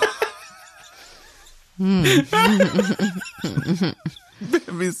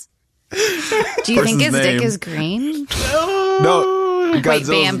 Bambi's- Do you think his person's dick name. is green? No, Wait, Godzilla's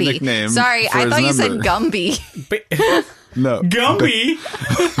Bambi. nickname. Sorry, for I his thought you said number. Gumby. No. Gumby.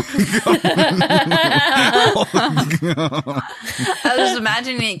 I was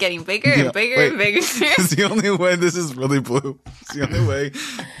imagining it getting bigger and bigger and bigger. It's the only way this is really blue. It's the only way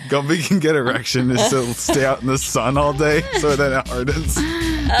Gumby can get erection is to stay out in the sun all day so that it hardens.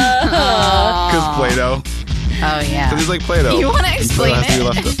 Because Play-Doh. Oh, yeah. Because it's like Play-Doh. You wanna And explain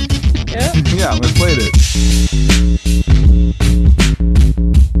Play-Doh has to be it? left up. Yeah, I'm going to play it.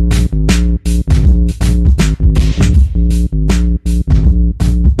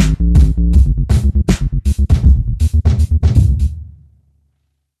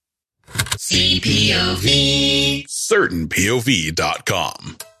 CPOV.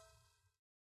 CertainPOV.com.